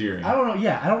kind of endearing. I don't know.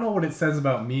 Yeah, I don't know what it says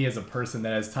about me as a person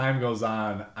that as time goes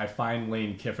on, I find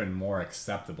Lane Kiffin more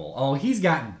acceptable. Oh, he's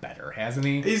gotten better, hasn't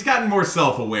he? He's gotten more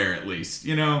self-aware, at least.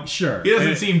 Sure. He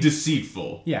doesn't seem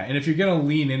deceitful. Yeah, and if you're gonna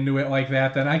lean into it like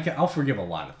that, then I'll forgive a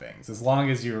lot of things as long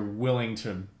as you're willing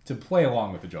to play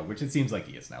along with the joke, which it seems like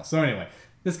he is now. So anyway,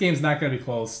 this game's not gonna be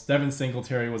close. Devin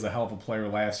Singletary was a hell of a player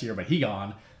last year, but he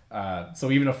gone. So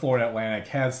even if Florida Atlantic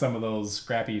has some of those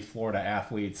scrappy Florida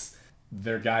athletes,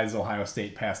 their guys Ohio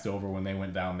State passed over when they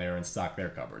went down there and stocked their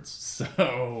cupboards.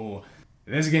 So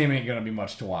this game ain't going to be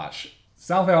much to watch.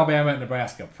 South Alabama and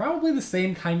Nebraska, probably the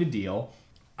same kind of deal.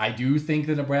 I do think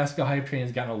the Nebraska hype train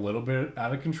has gotten a little bit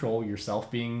out of control, yourself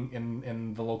being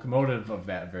in the locomotive of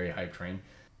that very hype train.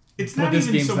 It's not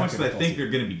even so much that I think they're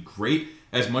going to be great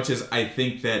as much as I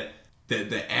think that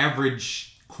the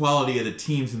average quality of the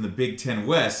teams in the Big Ten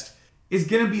West is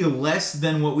going to be less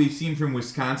than what we've seen from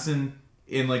Wisconsin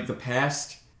in like the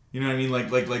past, you know what I mean? Like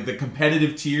the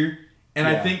competitive tier. And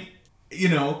yeah.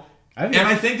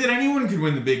 I think that anyone could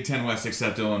win the Big Ten West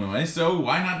except Illinois, so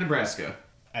why not Nebraska?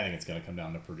 I think it's going to come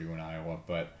down to Purdue and Iowa,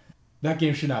 but that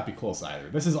game should not be close either.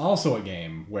 This is also a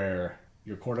game where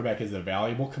your quarterback is a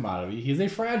valuable commodity. He's a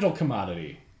fragile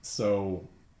commodity. So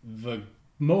the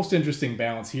most interesting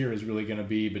balance here is really going to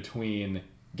be between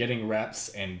getting reps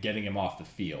and getting him off the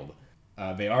field.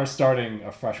 They are starting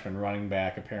a freshman running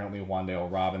back, apparently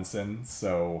Wan'Dale Robinson,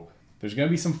 so there's going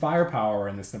to be some firepower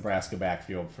in this Nebraska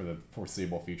backfield for the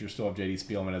foreseeable future. Still have J.D.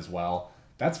 Spielman as well.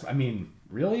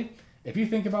 Really? If you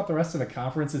think about the rest of the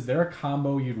conference, is there a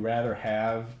combo you'd rather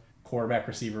have, quarterback,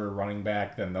 receiver, running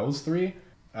back, than those three?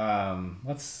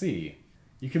 Let's see.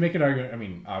 You can make an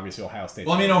argument. Obviously Ohio State.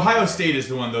 Well, Ohio State is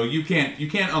the one, though. You can't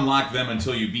unlock them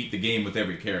until you beat the game with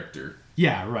every character.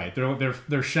 Yeah, right.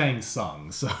 They're Shang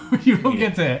Tsung, so you don't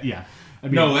get to. Yeah.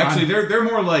 No, actually, they're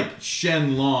more like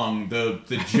Shen Long,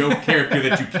 the joke character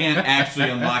that you can't actually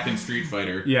unlock in Street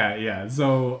Fighter. Yeah.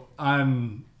 So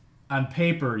on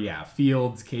paper, yeah,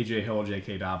 Fields, KJ Hill,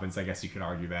 J.K. Dobbins. I guess you could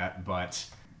argue that, but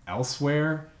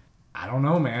elsewhere, I don't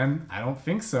know, man. I don't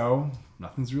think so.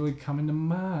 Nothing's really coming to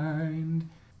mind.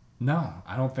 No,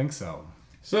 I don't think so.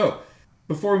 So,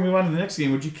 before we move on to the next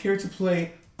game, would you care to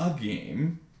play a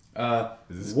game?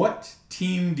 What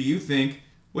team do you think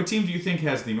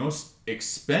has the most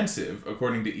expensive,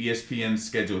 according to ESPN's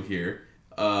schedule here,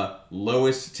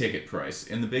 lowest ticket price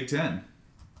in the Big Ten?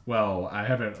 Well, I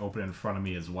have it open in front of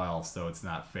me as well, so it's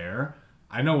not fair.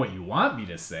 I know what you want me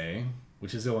to say,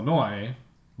 which is Illinois,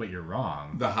 but you're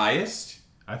wrong. The highest?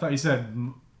 I thought you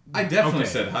said... I definitely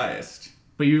said highest.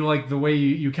 But you like the way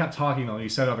you kept talking, though, you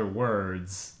said other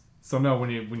words. So no, when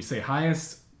you say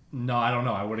highest... No, I don't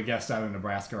know. I would have guessed either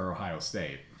Nebraska or Ohio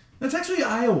State. That's actually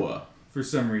Iowa, for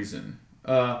some reason.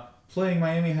 Playing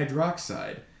Miami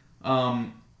Hydroxide.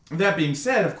 That being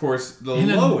said, of course,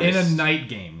 lowest... In a night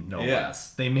game, no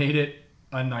less. They made it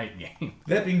a night game.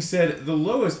 That being said, the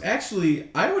lowest, actually,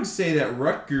 I would say that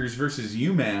Rutgers versus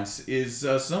UMass is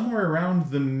somewhere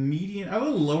around the median, a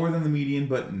little lower than the median,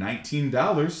 but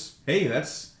 $19. Hey,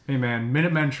 that's... Hey man,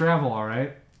 Minutemen travel, all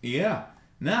right? Yeah.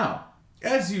 Now,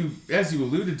 as you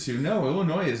alluded to, no,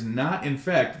 Illinois is not, in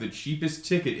fact, the cheapest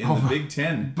ticket in the Big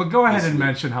Ten. But go ahead this and week.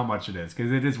 mention how much it is,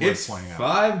 because it is worth It's pointing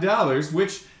out. $5,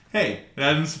 which, hey,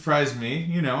 that doesn't surprise me.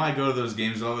 You know, I go to those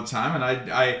games all the time, and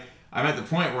I'm at the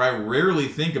point where I rarely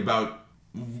think about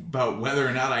whether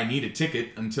or not I need a ticket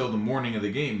until the morning of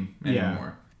the game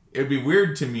anymore. Yeah. It'd be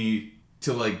weird to me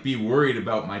to, like, be worried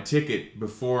about my ticket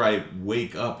before I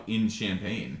wake up in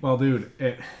Champaign. Well, dude,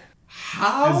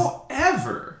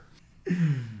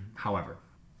 However,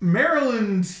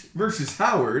 Maryland versus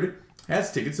Howard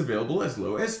has tickets available as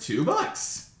low as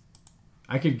 $2.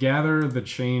 I could gather the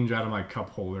change out of my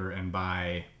cup holder and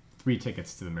buy 3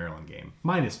 tickets to the Maryland game.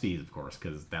 Minus fees, of course,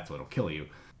 because that's what'll kill you.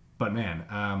 But man,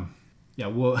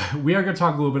 we are going to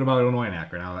talk a little bit about Illinois and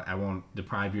Akron. I won't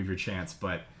deprive you of your chance,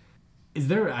 but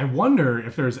I wonder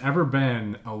if there's ever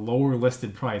been a lower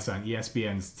listed price on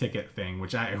ESPN's ticket thing,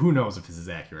 which who knows if this is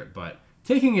accurate, but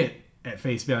taking it at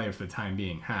face value for the time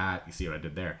being, you see what I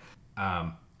did there.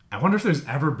 I wonder if there's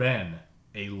ever been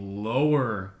a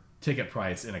lower ticket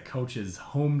price in a coach's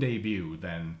home debut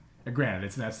than, granted,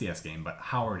 it's an FCS game, but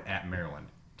Howard at Maryland.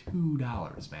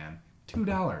 $2, man.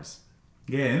 $2.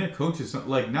 Yeah, and a coach is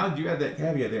like, now that you had that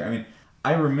caveat there, I mean,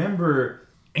 I remember...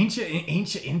 Ain't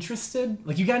you interested?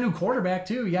 Like, you got a new quarterback,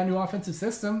 too. You got a new offensive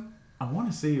system. I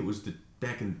want to say it was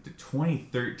back in the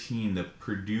 2013, the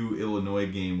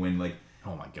Purdue-Illinois game when, like,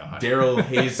 oh my God, Daryl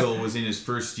Hazel was in his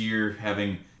first year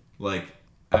having, like,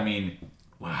 I mean,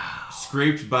 wow,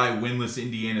 scraped by winless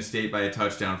Indiana State by a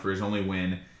touchdown for his only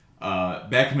win.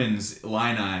 Beckman's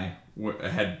Illini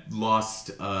had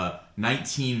lost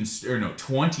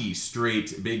 20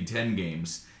 straight Big Ten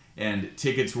games, and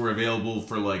tickets were available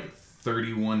for, like,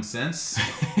 31 cents.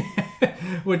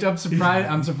 Which I'm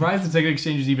surprised the ticket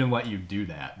exchanges even let you do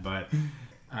that. But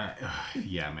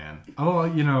yeah, man. Oh,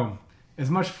 you know, as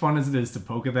much fun as it is to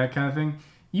poke at that kind of thing,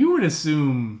 you would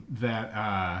assume that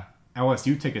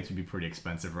LSU tickets would be pretty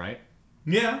expensive, right?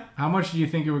 Yeah. How much do you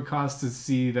think it would cost to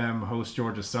see them host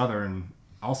Georgia Southern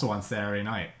also on Saturday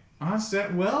night?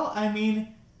 Well, I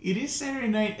mean, it is Saturday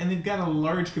night and they've got a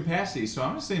large capacity, so I'm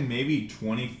gonna say maybe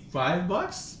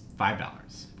 $25. $5.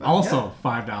 Also,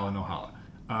 $5 no holla.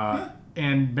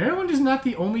 And Maryland is not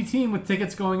the only team with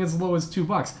tickets going as low as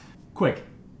 $2. Quick,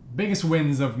 biggest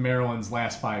wins of Maryland's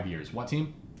last 5 years. What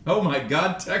team? Oh my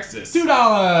God, Texas.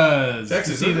 $2.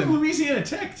 Texas. Louisiana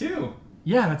Tech too.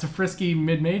 Yeah, that's a frisky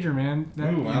mid-major, man.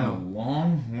 On the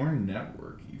Longhorn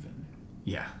Network, even.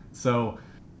 Yeah. So,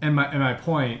 and my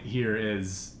point here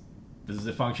is, this is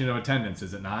a function of attendance,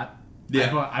 is it not?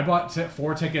 Yeah. I bought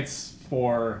 4 tickets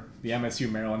for the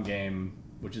MSU Maryland game,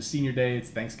 which is senior day. It's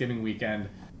Thanksgiving weekend.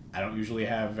 I don't usually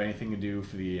have anything to do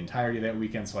for the entirety of that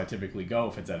weekend, so I typically go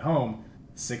if it's at home.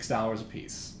 $6 a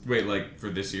piece. Wait, like for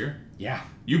this year? Yeah.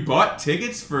 You bought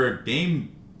tickets for a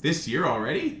game this year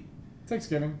already?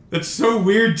 Thanksgiving. That's so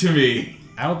weird to me.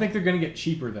 I don't think they're going to get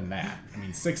cheaper than that. I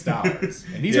mean,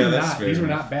 $6. And these were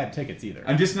not bad tickets either.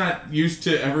 I'm just not used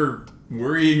to ever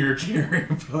worrying or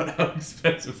caring about how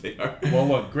expensive they are. Well,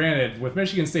 look, granted, with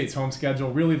Michigan State's home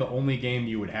schedule, really the only game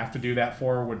you would have to do that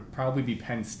for would probably be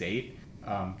Penn State,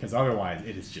 because otherwise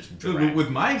it is just direct. With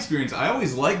my experience, I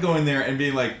always like going there and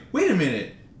being like, wait a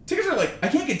minute, tickets are like, I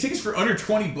can't get tickets for under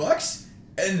 $20?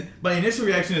 And my initial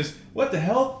reaction is, what the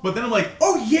hell? But then I'm like,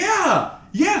 oh yeah,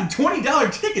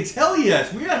 $20 tickets, hell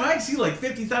yes. I might see like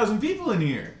 50,000 people in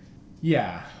here.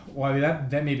 Yeah, well,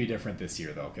 that may be different this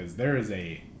year, though, because there is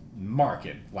a marked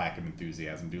lack of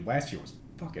enthusiasm, dude. Last year was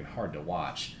fucking hard to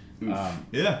watch.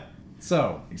 Yeah.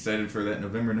 So. Excited for that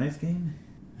November 9th game?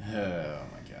 Oh,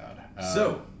 my God.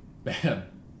 So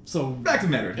back to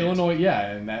the matter. Illinois,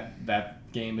 yeah, and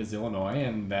that game is Illinois,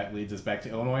 and that leads us back to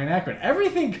Illinois and Akron.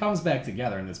 Everything comes back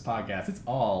together in this podcast. It's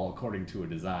all according to a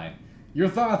design. Your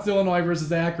thoughts, Illinois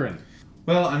versus Akron?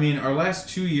 Well, I mean, our last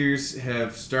 2 years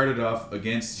have started off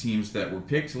against teams that were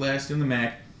picked last in the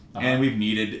MAC, and we've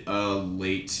needed a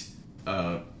late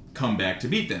comeback to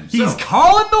beat them. He's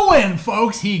calling the win,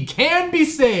 folks. He can be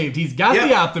saved. He's got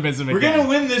the optimism again. We're going to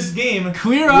win this game.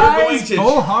 Clear eyes,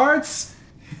 full hearts.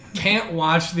 Can't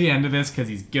watch the end of this because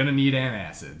he's going to need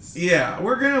antacids. Yeah,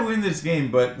 we're going to win this game,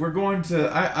 but we're going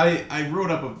to... I wrote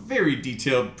up a very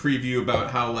detailed preview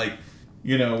about how, like,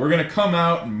 you know, we're going to come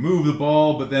out and move the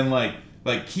ball, but then, like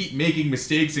keep making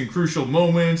mistakes in crucial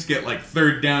moments, get, like,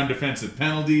 third down defensive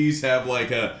penalties, have,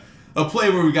 like, a play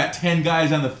where we got 10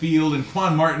 guys on the field and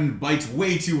Quan Martin bites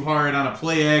way too hard on a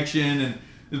play action, and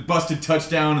busted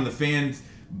touchdown, and the fans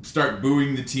start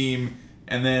booing the team.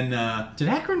 And then Did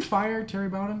Akron fire Terry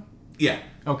Bowden? yeah,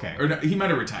 Okay. or no, he might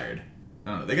have retired. I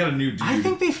don't know. They got a new dude. I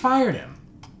think they fired him.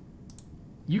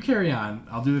 You carry on.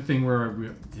 I'll do the thing where we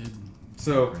did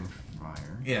so. Akron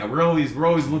fire. Yeah, we're always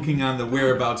looking on the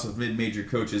whereabouts of mid-major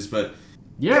coaches, but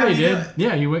Yeah, they did. got-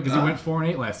 Yeah, he went because he went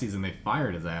 4-8 last season. They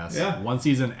fired his ass. Yeah. One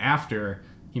season after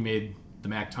he made the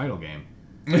MAC title game.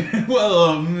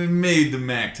 well, made the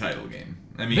MAC title game.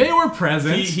 I mean, They were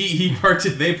present,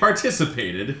 they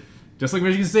participated. just like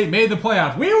Michigan State made the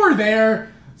playoff. We were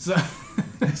there. So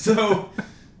So,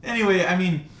 anyway, I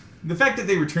mean, the fact that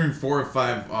they returned 4 or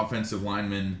 5 offensive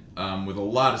linemen with a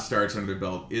lot of starts under their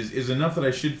belt is enough that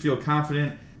I should feel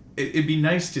confident. It'd be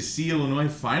nice to see Illinois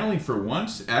finally, for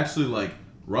once, actually like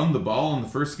run the ball in the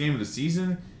first game of the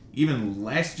season. Even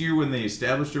last year when they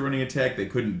established a running attack, they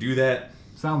couldn't do that.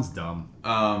 sounds dumb.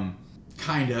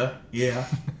 Kinda, yeah.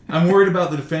 I'm worried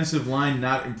about the defensive line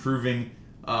not improving,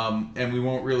 and we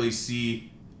won't really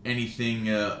see anything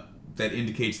that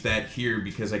indicates that here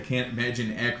because I can't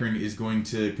imagine Akron is going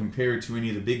to compare to any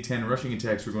of the Big Ten rushing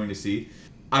attacks we're going to see.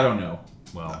 I don't know.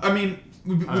 Well, I mean,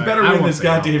 we right, better I win won't this say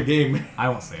goddamn game. I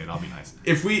won't say it. I'll be nice.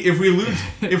 If we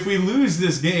lose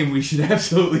this game, we should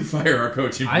absolutely fire our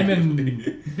coach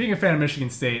immediately. Being a fan of Michigan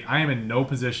State, I am in no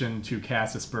position to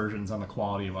cast aspersions on the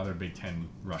quality of other Big Ten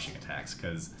rushing attacks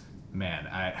because, man,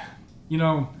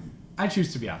 I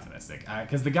choose to be optimistic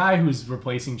because the guy who's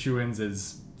replacing Chewins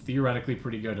is theoretically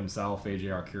pretty good himself. AJ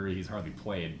Arcuri, he's hardly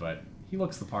played, but he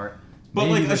looks the part. But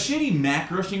Maybe like a shitty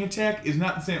MAC rushing attack is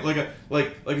not the same. Like a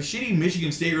shitty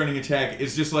Michigan State running attack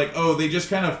is just like, oh, they just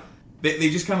kind of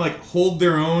like hold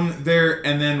their own there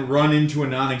and then run into a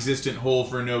non-existent hole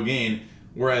for no gain.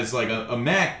 Whereas like a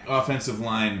MAC offensive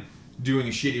line doing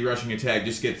a shitty rushing attack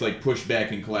just gets like pushed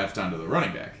back and collapsed onto the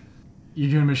running back. You're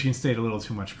giving Michigan State a little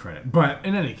too much credit, but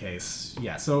in any case,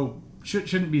 yeah. So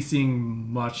shouldn't be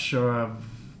seeing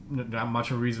not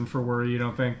much of a reason for worry. You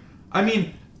don't think? I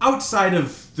mean, outside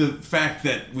of the fact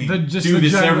that we do this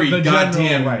general, every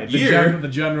goddamn year. The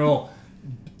general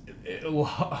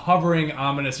hovering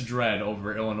ominous dread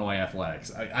over Illinois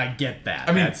athletics. I get that.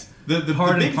 I mean, that's the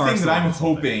part big and thing parcel that I'm of this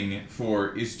whole thing. hoping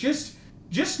for is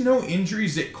just no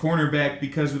injuries at cornerback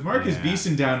because with Marcus Yeah.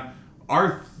 Beeson down,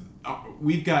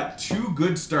 we've got 2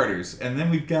 good starters, and then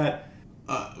we've got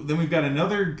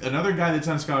another guy that's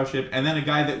on scholarship, and then a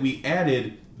guy that we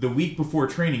added the week before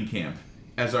training camp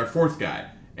as our 4th guy,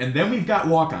 and then we've got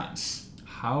walk-ons.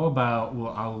 How about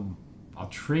I'll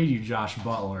trade you Josh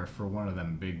Butler for one of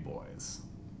them big boys.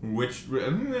 Which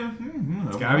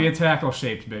It's gotta be a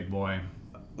tackle-shaped big boy.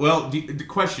 well, the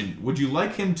question: would you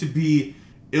like him to be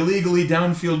illegally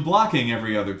downfield blocking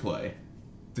every other play?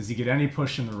 Does he get any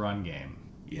push in the run game?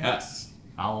 Yes.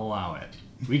 I'll allow it.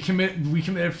 We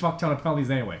committed a fuck ton of penalties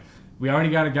anyway. We already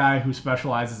got a guy who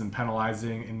specializes in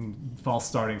penalizing and false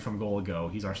starting from goal to go.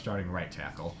 He's our starting right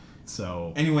tackle.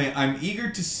 So Anyway, I'm eager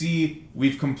to see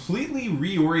we've completely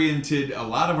reoriented a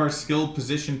lot of our skilled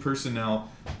position personnel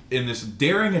in this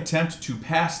daring attempt to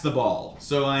pass the ball.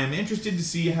 So I am interested to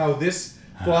see how this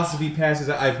philosophy passes.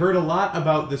 I've heard a lot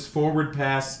about this forward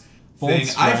pass Bold thing. I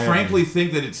strategy. frankly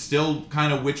think that it's still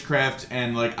kind of witchcraft,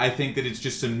 and like I think that it's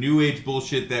just some new age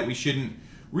bullshit that we shouldn't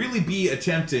really be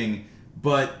attempting.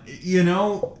 But,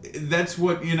 that's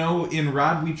what, in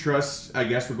Rod we trust. I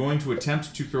guess we're going to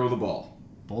attempt to throw the ball.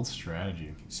 bold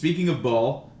strategy. Speaking of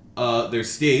ball, their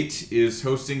state is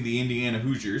hosting the Indiana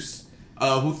Hoosiers.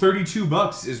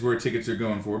 $32 is where tickets are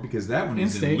going for because that one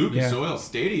is in In-state, Lucas yeah. Oil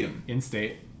Stadium.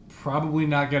 In-state. Probably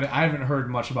not gonna. I haven't heard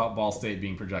much about Ball State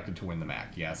being projected to win the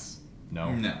MAC. Yes.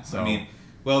 No. No, So, I mean,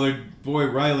 their boy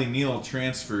Riley Neal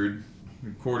transferred,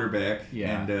 quarterback,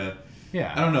 Yeah. and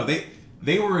yeah. I don't know.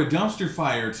 They were a dumpster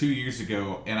fire 2 years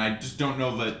ago, and I just don't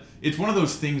know that it's one of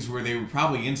those things where they were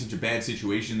probably in such a bad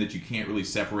situation that you can't really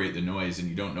separate the noise, and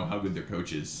you don't know how good their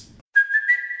coach is.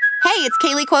 Hey, it's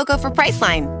Kaylee Cuoco for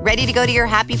Priceline. Ready to go to your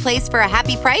happy place for a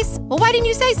happy price? Well, why didn't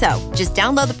you say so? Just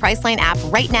download the Priceline app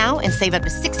right now and save up to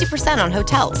 60% on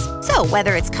hotels. So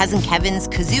whether it's Cousin Kevin's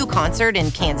Kazoo Concert in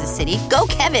Kansas City, go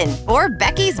Kevin, or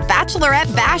Becky's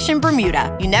Bachelorette Bash in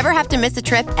Bermuda, you never have to miss a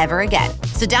trip ever again.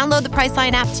 So download the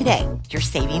Priceline app today. Your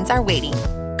savings are waiting.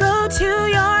 Go to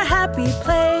your happy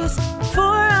place for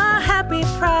a happy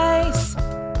price.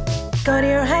 Go to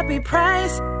your happy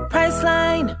price,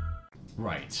 Priceline.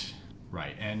 Right.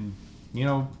 And,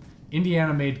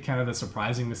 Indiana made kind of the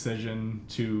surprising decision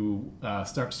to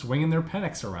start swinging their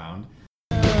Penix around.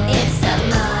 It's the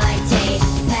mighty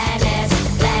Pennis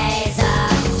Blazer.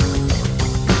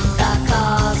 The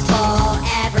cause for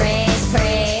every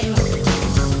scream.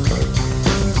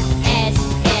 It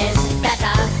is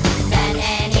better than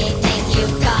any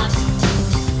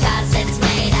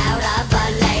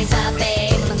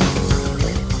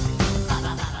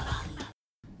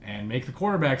make the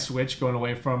quarterback switch, going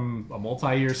away from a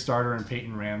multi-year starter in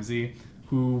Peyton Ramsey,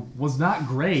 who was not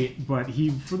great, but he,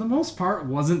 for the most part,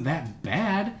 wasn't that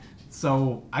bad.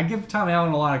 So I give Tom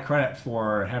Allen a lot of credit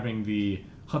for having the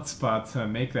chutzpah to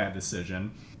make that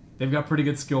decision. They've got pretty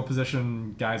good skill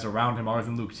position guys around him, other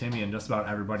than Luke Timme, and just about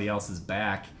everybody else is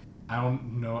back. I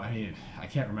don't know. I mean, I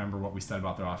can't remember what we said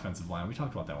about their offensive line. We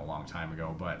talked about that a long time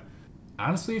ago, but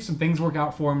honestly, if some things work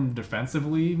out for them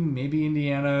defensively, maybe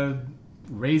Indiana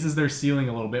raises their ceiling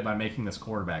a little bit by making this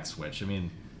quarterback switch. I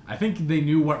mean, I think they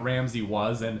knew what Ramsey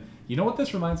was, and you know what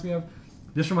this reminds me of?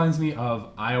 This reminds me of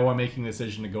Iowa making the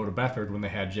decision to go to Beathard when they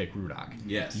had Jake Rudock.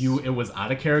 Yes. It was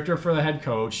out of character for the head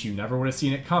coach. You never would have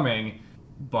seen it coming,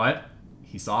 but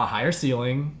he saw a higher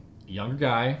ceiling, a younger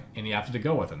guy, and he opted to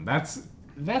go with him.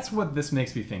 That's what this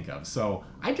makes me think of. So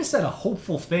I just said a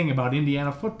hopeful thing about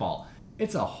Indiana football.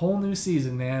 It's a whole new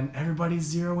season, man.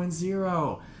 Everybody's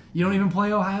 0-0. You don't even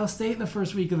play Ohio State in the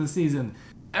first week of the season.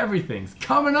 Everything's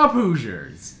coming up,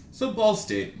 Hoosiers. So Ball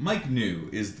State, Mike New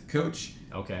is the coach.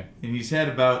 Okay. And he's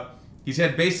had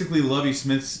basically Lovie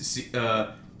Smith's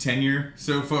tenure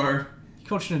so far. He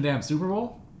coached in a damn Super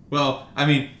Bowl? Well, I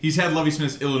mean, he's had Lovie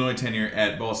Smith's Illinois tenure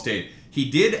at Ball State. He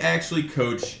did actually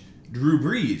coach Drew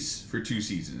Brees for 2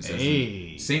 seasons as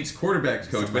the Saints quarterback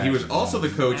coach, but he was also the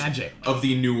coach of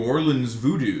the New Orleans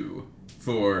Voodoo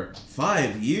for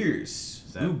 5 years.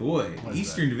 Oh boy.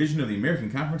 Eastern Division of the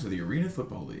American Conference of the Arena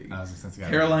Football League.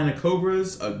 Carolina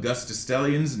Cobras, Augusta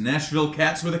Stallions, Nashville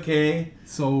Cats with a K.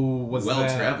 So was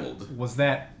well-traveled. Was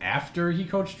that after he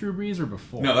coached Drew Brees or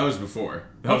before? No, that was before.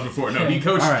 No, he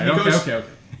coached. All right, okay.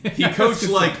 He coached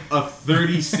like a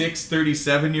 36,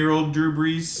 37-year-old Drew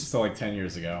Brees. So like 10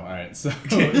 years ago. All right. So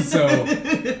because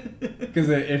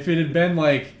if it had been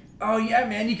like, oh yeah,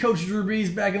 man, you coached Drew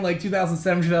Brees back in like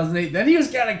 2007, 2008, then he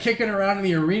was kind of kicking around in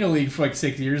the Arena League for like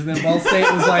 6 years, and then Ball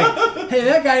State was like, hey,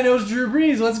 that guy knows Drew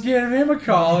Brees. Let's give him a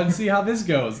call and see how this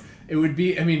goes. It would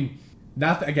be, I mean,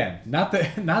 not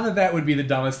that would be the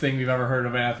dumbest thing we've ever heard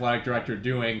of an athletic director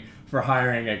doing for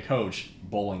hiring a coach,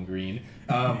 Bowling Green.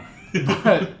 But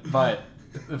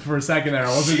for a second there,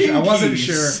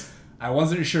 I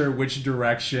wasn't sure which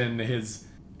direction his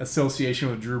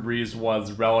association with Drew Brees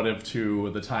was relative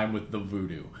to the time with the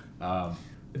Voodoo.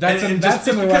 That's in the right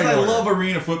order. Because I love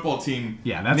arena football team.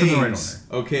 Yeah, that's names, in the right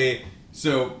order. Okay,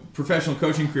 so professional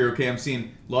coaching career. Okay, I'm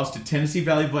seeing lost to Tennessee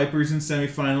Valley Vipers in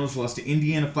semifinals, lost to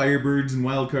Indiana Firebirds in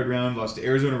wildcard round, lost to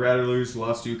Arizona Rattlers,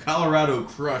 lost to Colorado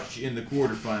Crush in the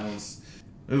quarterfinals.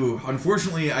 Ooh,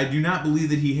 unfortunately, I do not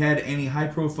believe that he had any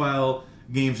high-profile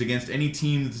games against any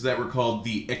teams that were called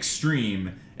the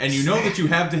Extreme. And you know that you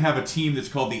have to have a team that's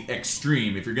called the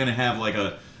Extreme if you're going to have like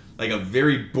a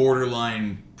very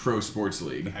borderline pro sports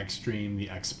league. The Extreme, the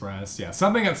Express, yeah,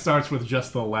 something that starts with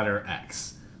just the letter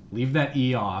X. Leave that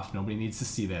E off. Nobody needs to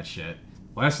see that shit.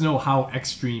 Let us know how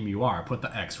extreme you are. Put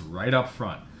the X right up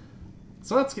front.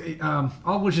 So that's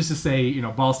all. Was just to say,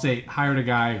 Ball State hired a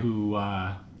guy who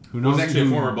knows. Was actually a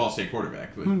former Ball State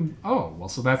quarterback. But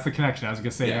so that's the connection. I was gonna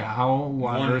say, how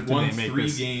on earth did they make 3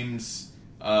 this? games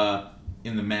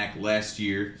in the MAC last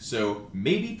year, so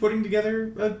maybe putting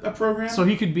together a program. So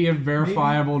he could be a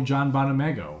verifiable John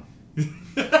Bonamego.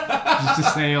 Just to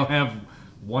say he'll have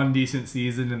one decent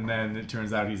season, and then it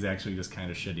turns out he's actually just kind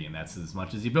of shitty, and that's as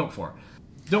much as he built for.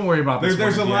 Don't worry about this.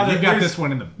 There's one. A lot of, you got this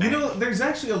one in the bank. There's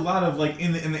actually a lot of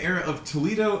in the era of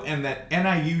Toledo and that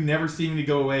NIU never seeming to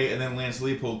go away, and then Lance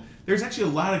Leipold. There's actually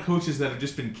a lot of coaches that have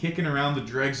just been kicking around the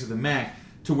dregs of the MAC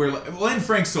to where, and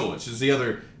Frank Solich is the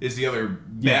other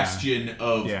bastion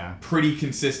of pretty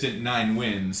consistent 9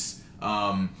 wins.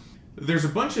 There's a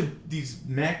bunch of these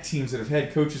MAC teams that have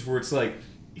had coaches where it's like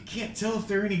you can't tell if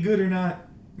they're any good or not.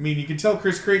 I mean, you can tell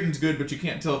Chris Creighton's good, but you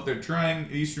can't tell if they're trying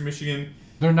at Eastern Michigan.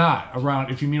 They're not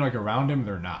around. If you mean like around him,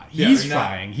 they're not. He's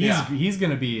trying. He's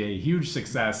going to be a huge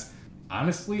success.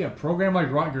 Honestly, a program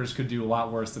like Rutgers could do a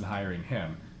lot worse than hiring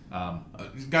him.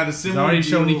 Got a similar. He's already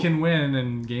shown he can win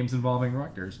in games involving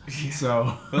Rutgers.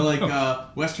 So,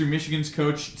 but Western Michigan's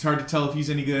coach, it's hard to tell if he's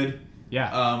any good.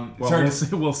 Yeah.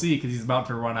 We'll see because he's about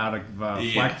to run out of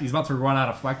he's about to run out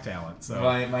of fleck talent. So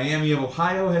Miami of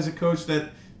Ohio has a coach that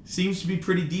seems to be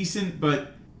pretty decent,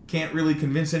 but can't really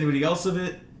convince anybody else of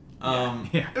it.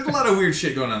 There's a lot of weird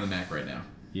shit going on in the MAC right now.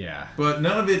 Yeah. But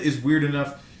none of it is weird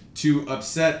enough to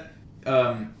upset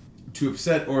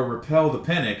or repel the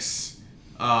Penix.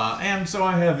 And so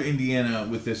I have Indiana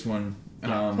with this one.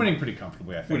 Winning pretty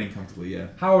comfortably, I think. Winning comfortably, yeah.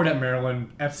 Howard at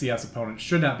Maryland, FCS opponent,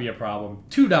 should not be a problem.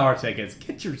 $2 tickets.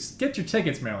 Get your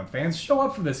tickets, Maryland fans. Show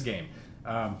up for this game.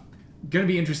 Going to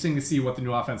be interesting to see what the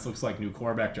new offense looks like. New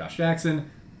quarterback Josh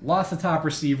Jackson. Lost the top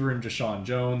receiver in Deshaun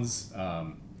Jones.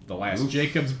 The last Oof.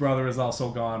 Jacobs brother is also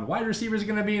gone. Wide receiver is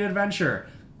going to be an adventure.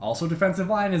 Also, defensive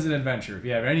line is an adventure. If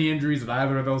you have any injuries at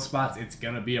either of those spots, it's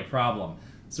going to be a problem.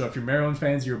 So if you're Maryland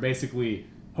fans, you're basically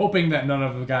hoping that none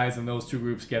of the guys in those two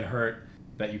groups get hurt,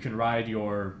 that you can ride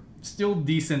your still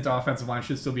decent offensive line.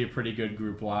 Should still be a pretty good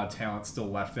group. A lot of talent still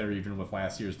left there, even with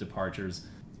last year's departures.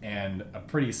 And a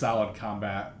pretty solid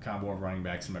combo of running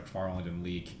backs in McFarland and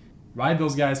Leak. Ride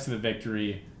those guys to the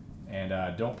victory,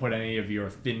 and don't put any of your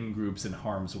thin groups in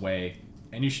harm's way,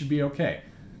 and you should be okay.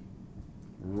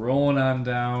 Rolling on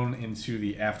down into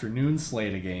the afternoon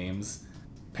slate of games.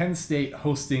 Penn State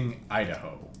hosting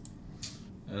Idaho.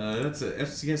 That's a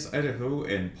FCS Idaho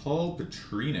and Paul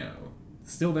Petrino.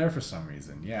 Still there for some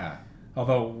reason, yeah.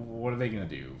 Although, what are they gonna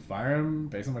do? Fire him?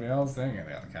 Pay somebody else? They ain't got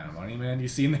that kind of money, man. You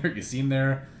seen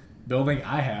their building?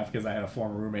 I have, because I had a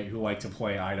former roommate who liked to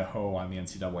play Idaho on the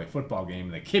NCAA football game.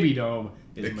 The Kibbe Dome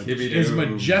is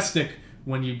majestic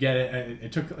when you get it.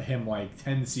 It took him like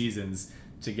 10 seasons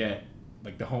to get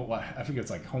like the home. I think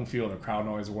it's like home field or crowd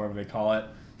noise or whatever they call it.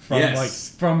 From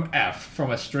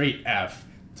a straight F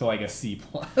to like a C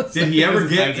plus. Did he ever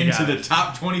get into the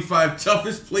top 25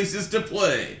 toughest places to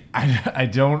play? I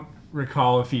don't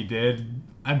recall if he did.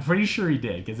 I'm pretty sure he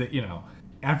did, because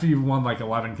after you've won like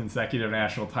 11 consecutive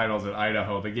national titles at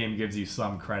Idaho, the game gives you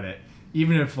some credit,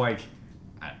 even if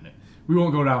we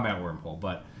won't go down that wormhole.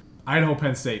 But Idaho,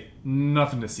 Penn State,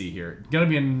 nothing to see here. Gonna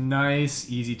be a nice,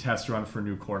 easy test run for a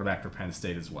new quarterback for Penn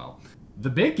State as well. The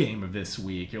big game of this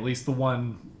week, or at least the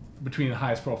one between the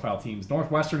highest profile teams,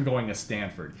 Northwestern going to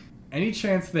Stanford. Any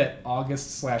chance that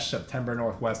August/September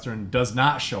Northwestern does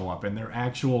not show up and their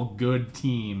actual good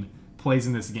team plays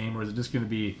in this game, or is it just going to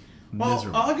be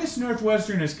miserable? Well, August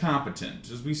Northwestern is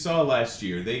competent, as we saw last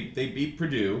year. They beat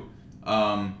Purdue.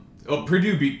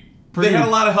 Purdue beat. They had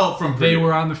a lot of help from Purdue. They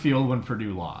were on the field when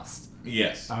Purdue lost.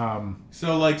 Yes.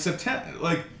 So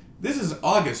September, this is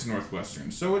August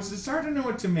Northwestern, so it's hard to know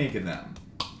what to make of them.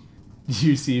 Do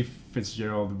you see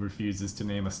Fitzgerald refuses to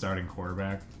name a starting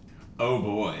quarterback? Oh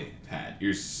boy, Pat,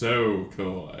 you're so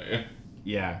coy.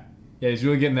 Yeah, he's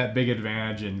really getting that big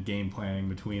advantage in game planning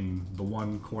between the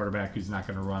one quarterback who's not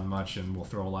going to run much and will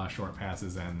throw a lot of short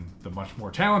passes, and the much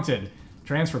more talented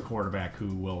transfer quarterback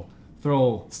who will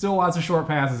throw still lots of short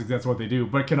passes because that's what they do,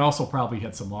 but can also probably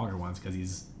hit some longer ones because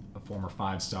he's a former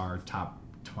 5-star top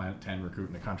 10 recruit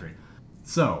in the country.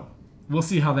 So we'll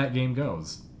see how that game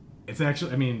goes. It's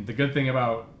actually, the good thing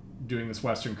about doing this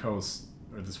West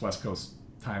Coast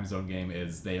time zone game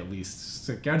is they at least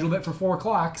scheduled it for 4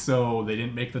 o'clock, so they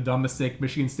didn't make the dumb mistake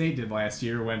Michigan State did last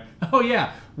year when,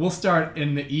 we'll start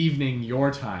in the evening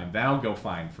your time. That'll go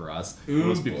fine for us.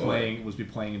 We'll be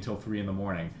playing until 3 in the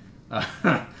morning.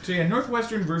 So yeah,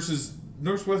 Northwestern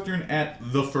at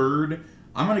the Ferd.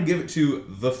 I'm gonna give it to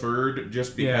the Ferd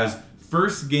just because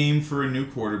first game for a new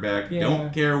quarterback. Yeah.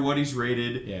 Don't care what he's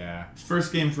rated. Yeah.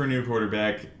 First game for a new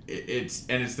quarterback. It's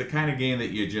the kind of game that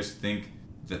you just think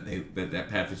that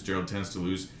Pat Fitzgerald tends to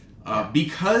lose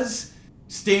because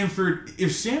Stanford.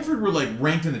 If Stanford were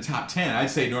ranked in the top 10, I'd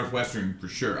say Northwestern for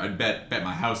sure. I'd bet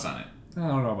my house on it. I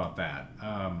don't know about that.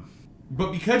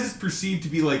 But because it's perceived to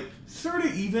be sort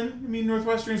of even,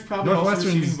 Northwestern's probably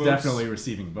Northwestern's definitely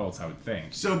receiving votes, I would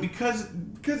think. So because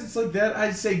it's like that,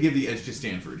 I'd say give the edge to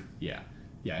Stanford. Yeah,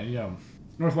 and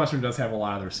Northwestern does have a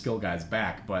lot of their skill guys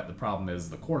back, but the problem is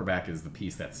the quarterback is the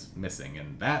piece that's missing,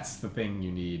 and that's the thing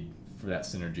you need for that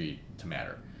synergy to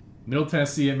matter. Middle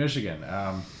Tennessee at Michigan.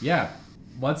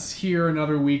 Let's hear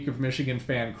another week of Michigan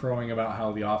fan crowing about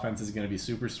how the offense is going to be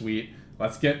super sweet.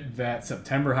 Let's get that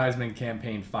September Heisman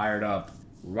campaign fired up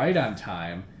right on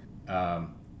time.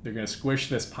 They're going to squish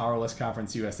this powerless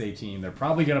Conference USA team. They're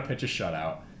probably going to pitch a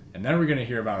shutout. And then we're going to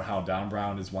hear about how Don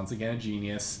Brown is once again a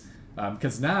genius.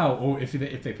 Because now, if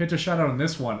they pitch a shutout in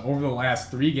this one, over the last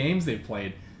 3 games they've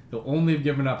played, they'll only have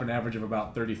given up an average of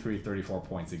about 33, 34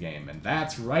 points a game. And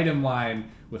that's right in line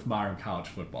with modern college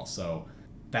football. So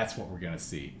that's what we're going to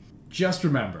see. Just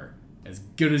remember, as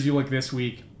good as you look this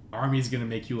week, Army's going to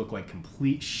make you look like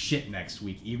complete shit next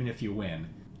week, even if you win.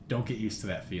 Don't get used to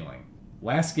that feeling.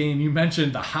 Last game, you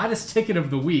mentioned the hottest ticket of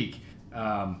the week.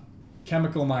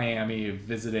 Chemical Miami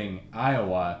visiting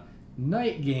Iowa.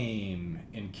 Night game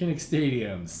in Kinnick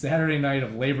Stadium, Saturday night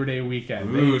of Labor Day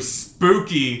weekend. Ooh,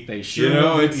 spooky. They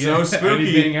sure it's so spooky.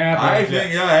 Anything I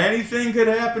think, anything could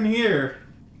happen here.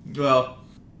 Well,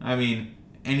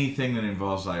 anything that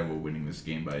involves Iowa winning this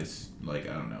game by, I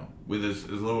don't know, with as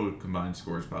low a combined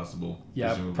score as possible. Yeah,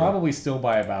 presumably. Probably still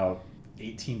by about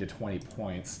 18 to 20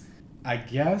 points. I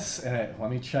guess, and let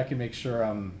me check and make sure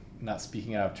I'm not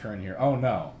speaking out of turn here. Oh,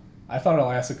 no. I thought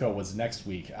Alaska was next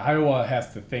week. Iowa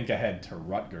has to think ahead to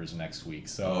Rutgers next week.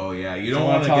 So Oh yeah, you if don't you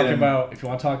want to talk get about if you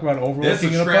want to talk about This overlooking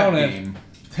is an a trap opponent,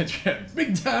 game.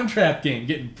 big time trap game,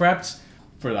 getting prepped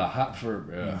for the hot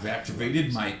I've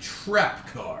activated my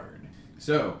trap card.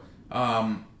 So,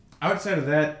 outside of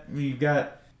that, you've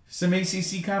got some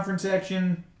ACC conference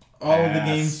action. All of the Pass.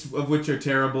 games of which are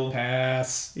terrible.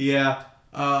 pass. Yeah.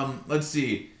 Let's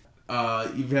see.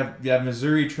 You have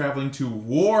Missouri traveling to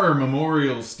War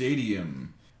Memorial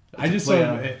Stadium. I just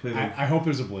I hope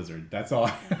there's a blizzard. That's all.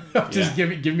 Just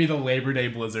give me the Labor Day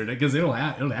blizzard because it'll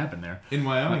happen there. In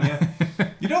Wyoming, yeah.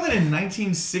 You know that in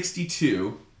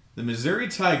 1962, the Missouri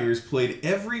Tigers played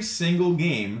every single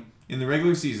game in the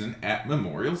regular season at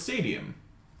Memorial Stadium.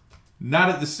 Not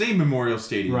at the same Memorial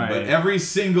Stadium, Right. but every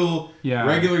single Yeah.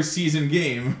 regular season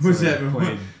game was they at Memorial.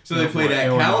 played- So they played at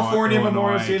Illinois, California Memorial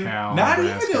Illinois, Stadium. Cal, Not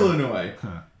Nebraska. even Illinois.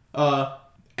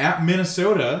 At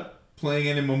Minnesota, playing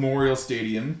in a Memorial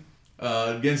Stadium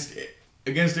against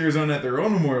Arizona at their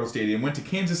own Memorial Stadium. Went to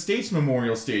Kansas State's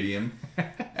Memorial Stadium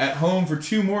at home for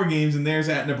 2 more games, and there's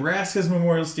at Nebraska's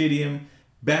Memorial Stadium,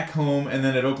 back home, and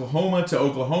then at Oklahoma to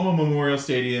Oklahoma Memorial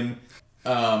Stadium.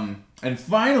 And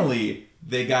finally,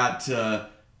 they got the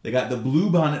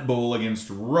Bluebonnet Bowl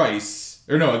against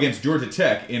against Georgia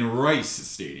Tech in Rice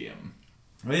Stadium.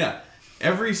 Oh yeah,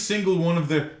 every single one of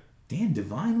the Dan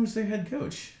Devine was their head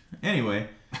coach. Anyway,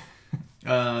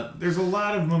 there's a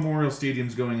lot of Memorial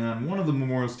Stadiums going on. One of the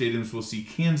Memorial Stadiums will see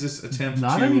Kansas attempt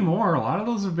Not to... anymore. A lot of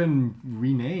those have been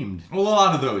renamed. Well, a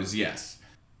lot of those, yes.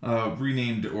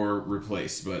 Renamed or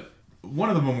replaced, but one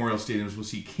of the Memorial Stadiums will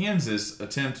see Kansas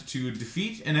attempt to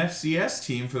defeat an FCS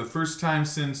team for the first time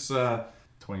since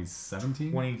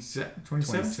 2017? 2017?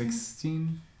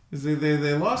 2016?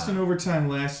 They lost in overtime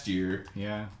last year.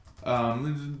 Yeah.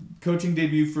 Coaching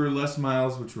debut for Les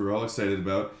Miles, which we're all excited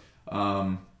about.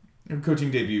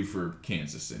 Coaching debut for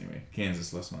Kansas, anyway.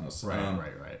 Kansas, Les Miles.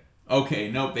 Right.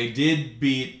 Okay, nope, they did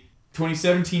beat...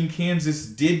 2017 Kansas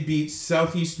did beat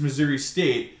Southeast Missouri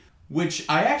State, which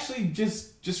I actually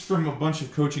just from a bunch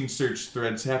of coaching search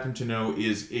threads happen to know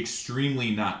is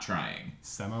extremely not trying.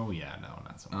 Semo? Yeah, no,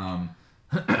 not so much.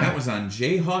 That was on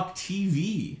Jayhawk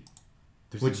TV.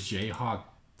 There's a Jayhawk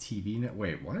TV net.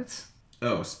 Wait, what?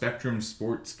 Oh, Spectrum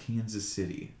Sports Kansas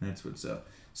City. That's what's up.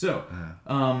 So,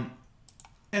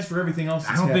 as for everything else I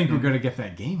that's don't think happening- we're going to get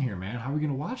that game here, man. How are we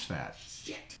going to watch that?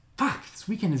 Shit. Fuck, this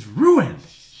weekend is ruined.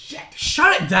 Shit.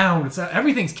 Shut it down.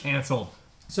 Everything's canceled.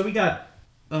 So we got,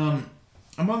 among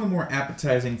the more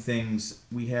appetizing things,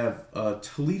 we have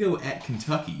Toledo at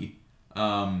Kentucky.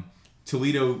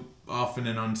 Toledo, often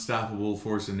an unstoppable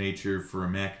force of nature for a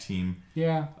MAC team.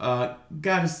 Yeah.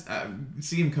 Got to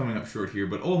see him coming up short here,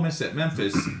 but Ole Miss at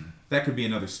Memphis, that could be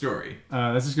another story.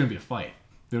 This is going to be a fight.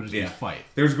 There'll just be a Yeah. fight.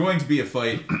 There's going to be a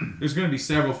fight. There's going to be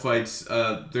several fights.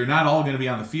 They're not all going to be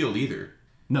on the field either.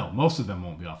 No, most of them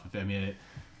won't be off. I mean,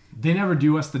 they never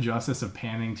do us the justice of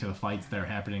panning to the fights that are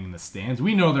happening in the stands.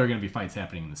 We know there are going to be fights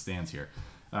happening in the stands here.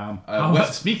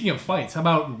 Speaking of fights, how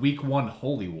about Week 1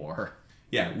 Holy War?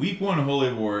 Yeah, Week 1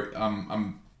 Holy War.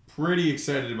 I'm pretty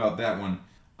excited about that one.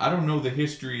 I don't know the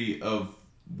history of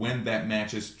when that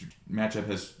matchup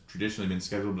has traditionally been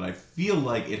scheduled, but I feel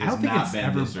like it has not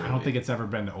been this early. I don't think it's ever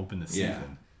been to open the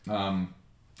season.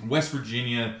 West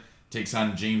Virginia takes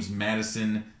on James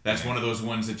Madison. That's one of those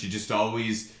ones that you just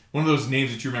always... One of those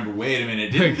names that you remember, wait a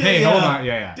minute, didn't they... hold on.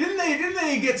 Yeah. Didn't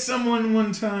they get someone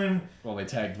one time? Well, they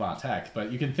tagged Von Tech, but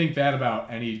you can think that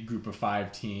about any group of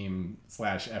 5 team /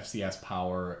 FCS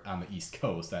power on the East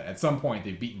Coast that at some point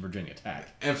they've beaten Virginia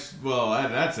Tech. That's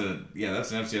an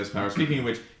FCS power. Speaking of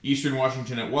which, Eastern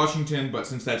Washington at Washington, but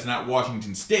since that's not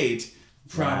Washington State,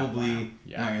 probably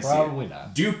Probably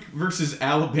not. Duke versus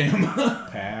Alabama.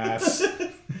 Pass.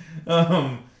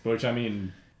 Which, I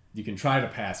mean, you can try to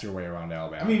pass your way around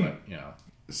Alabama, but, you know.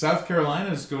 South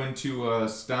Carolina is going to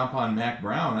stomp on Mac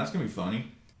Brown. That's going to be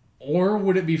funny. Or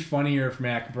would it be funnier if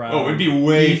Mac Brown... Oh, it'd be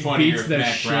way funnier beats if the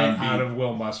Mac shit Brown out of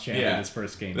Will Muschamp in his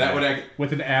first game. That would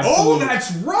with an absolute... Oh,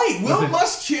 that's right! Will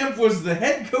Muschamp was the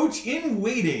head coach in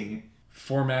waiting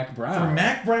for Mac Brown. for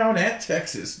Mac Brown at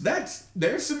Texas.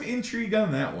 There's some intrigue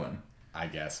on that one. I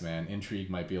guess, man. Intrigue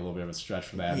might be a little bit of a stretch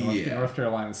for that. Yeah. North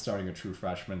Carolina's starting a true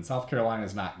freshman. South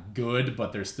Carolina's not good,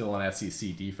 but they're still an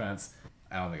SEC defense.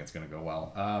 I don't think it's going to go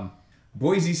well.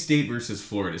 Boise State versus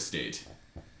Florida State.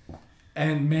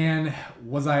 And, man,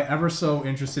 was I ever so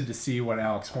interested to see what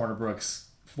Alex Hornibrook's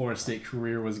Florida State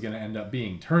career was going to end up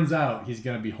being. Turns out he's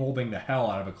going to be holding the hell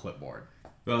out of a clipboard.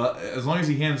 Well, as long as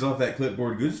he hands off that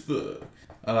clipboard, good as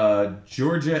fuck.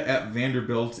 Georgia at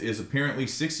Vanderbilt is apparently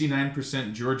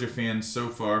 69% Georgia fans so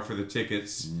far for the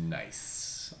tickets.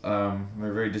 Nice. Loss.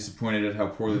 They're very disappointed at how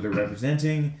poorly they're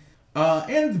representing.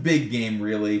 And the big game,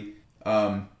 really.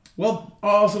 Well, I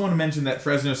also want to mention that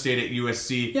Fresno State at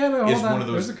USC is one of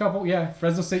those... There's a couple. Yeah,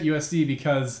 Fresno State, USC,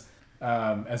 because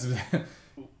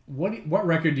what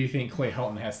record do you think Clay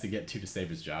Helton has to get to save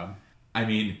his job? I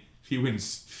mean, he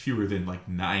wins fewer than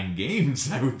 9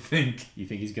 games, I would think. You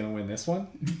think he's going to win this one?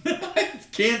 I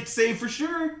can't say for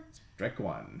sure. Strike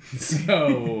one.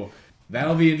 So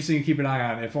that'll be interesting to keep an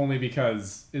eye on, if only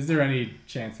because is there any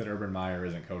chance that Urban Meyer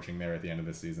isn't coaching there at the end of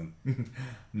this season?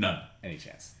 None. Any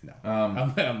chance? No.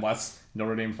 Unless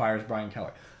Notre Dame fires Brian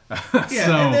Kelly.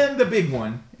 Yeah, and then the big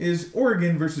one is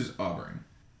Oregon versus Auburn.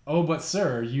 Oh, but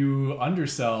sir, you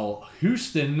undersell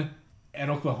Houston and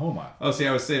Oklahoma. Oh, see,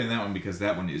 I was saving that one because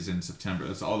that one is in September.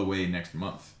 That's all the way next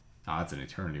month. Oh, that's an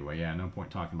eternity away. Yeah, no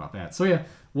point talking about that. So yeah,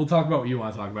 we'll talk about what you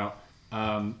want to talk about.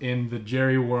 In the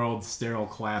Jerry World Sterile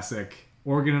Classic,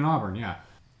 Oregon and Auburn, yeah.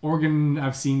 Oregon,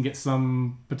 I've seen get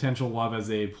some potential love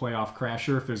as a playoff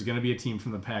crasher. If there's going to be a team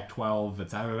from the Pac-12,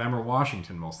 it's either them or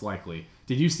Washington, most likely.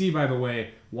 Did you see, by the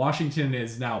way, Washington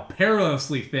is now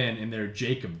perilously thin in their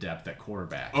Jacob depth at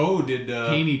quarterback. Oh, did...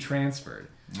 Haney transferred.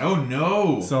 Oh,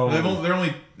 no. So they're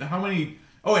only... How many...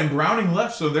 Oh, and Browning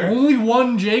left, so they're... Only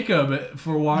one Jacob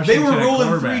for Washington. They were rolling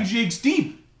at 3 Jakes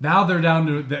deep. Now they're down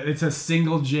to... It's a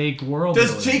single Jake world.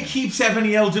 Does Jake Heaps have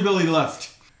any eligibility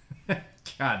left?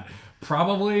 God,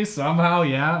 probably, somehow,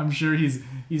 yeah. I'm sure he's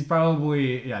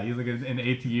probably... Yeah, he's like an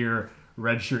 8th year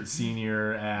redshirt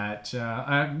senior at...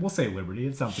 we'll say Liberty.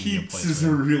 It sounds like Heaps is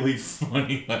a really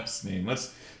funny last name. I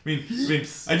mean,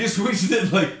 I just wish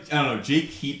that, I don't know, Jake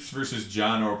Heaps versus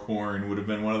John O'Corn would have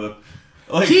been one of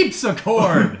the... Heaps of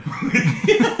corn!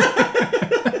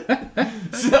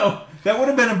 So, that would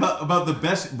have been about the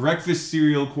best breakfast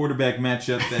cereal quarterback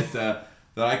matchup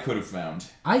that I could have found.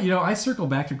 I circle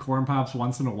back to Corn Pops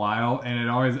once in a while, and it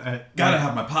always... Gotta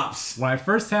have my Pops. When I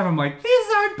first have them, I'm like,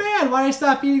 these aren't bad. Why did I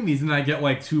stop eating these? And then I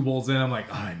get 2 bowls in, I'm like,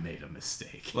 oh, I made a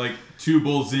mistake. 2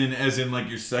 bowls in, as in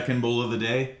your second bowl of the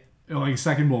day?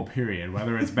 Second bowl period,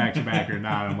 whether it's back-to-back or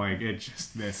not. I'm like, it's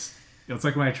just this... It's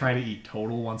like when I try to eat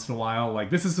Total once in a while.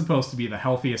 This is supposed to be the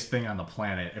healthiest thing on the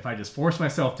planet. If I just force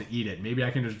myself to eat it, maybe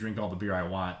I can just drink all the beer I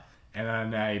want. And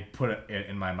then I put it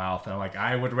in my mouth, and I'm like,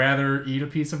 I would rather eat a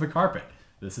piece of a carpet.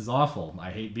 This is awful.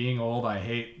 I hate being old. I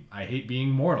hate being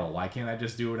mortal. Why can't I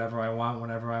just do whatever I want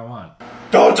whenever I want?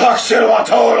 Don't talk shit about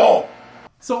Total!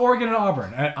 So Oregon and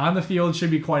Auburn. On the field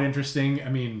should be quite interesting. I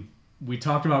mean, we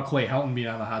talked about Clay Helton being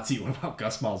on the hot seat. What about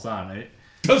Gus Malzahn?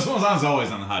 Gus Malzahn's always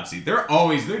on the hot seat. They're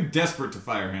desperate to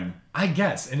fire him. I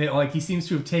guess. And he seems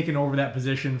to have taken over that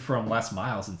position from Les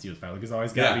Miles since he was fired. There's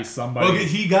always got to be somebody. Well,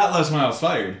 he got Les Miles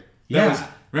fired.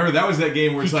 Remember, that was that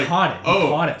game where it's he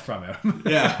caught it from him.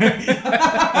 Yeah.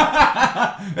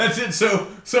 That's it. So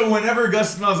whenever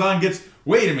Gus Malzahn gets...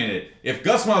 Wait a minute. If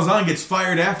Gus Malzahn gets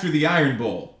fired after the Iron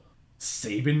Bowl...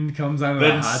 Saban comes out of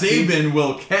the hot seat? Then seat? Saban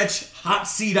will catch hot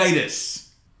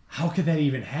seat-itis. How could that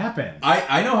even happen?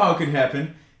 I know how it could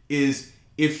happen is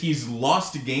if he's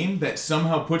lost a game that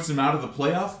somehow puts him out of the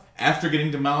playoff after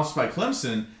getting demolished by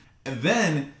Clemson, and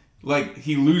then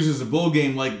he loses a bowl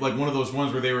game like one of those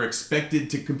ones where they were expected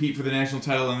to compete for the national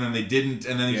title and then they didn't,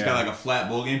 and then he's got a flat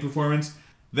bowl game performance.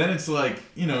 Then it's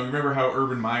remember how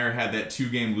Urban Meyer had that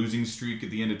 2-game losing streak at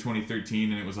the end of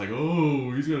 2013, and it was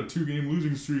oh, he's got a 2-game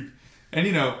losing streak. And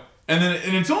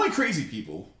and it's only crazy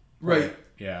people. Right.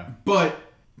 Yeah. But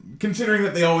considering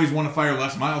that they always want to fire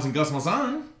Les Miles and Gus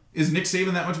Malzahn, is Nick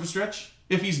Saban that much of a stretch?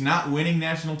 If he's not winning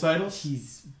national titles?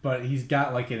 He's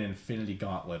got an infinity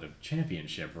gauntlet of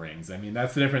championship rings. I mean,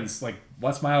 that's the difference.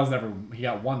 Les Miles he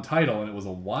got 1 title, and it was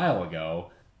a while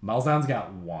ago. Malzahn's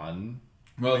got 1.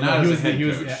 Well, not as a head coach. He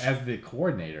was as the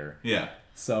coordinator. Yeah.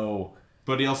 So...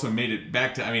 But he also made it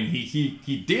back to... I mean,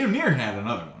 he damn near had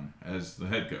another one as the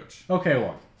head coach. Okay,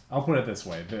 look. I'll put it this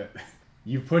way.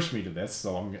 You pushed me to this,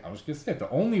 so I was going to say it. The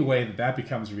only way that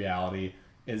becomes reality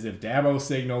is if Dabo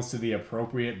signals to the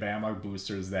appropriate Bama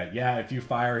boosters that, if you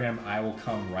fire him, I will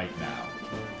come right now.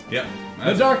 Yep.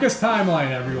 The darkest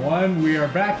timeline, everyone. We are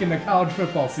back in the college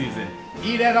football season.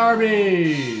 Eat at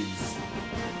Arby's!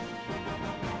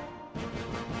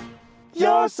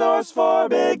 Your source for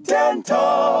Big Ten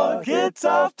talk. It's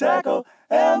Off Tackle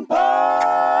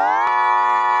Empire.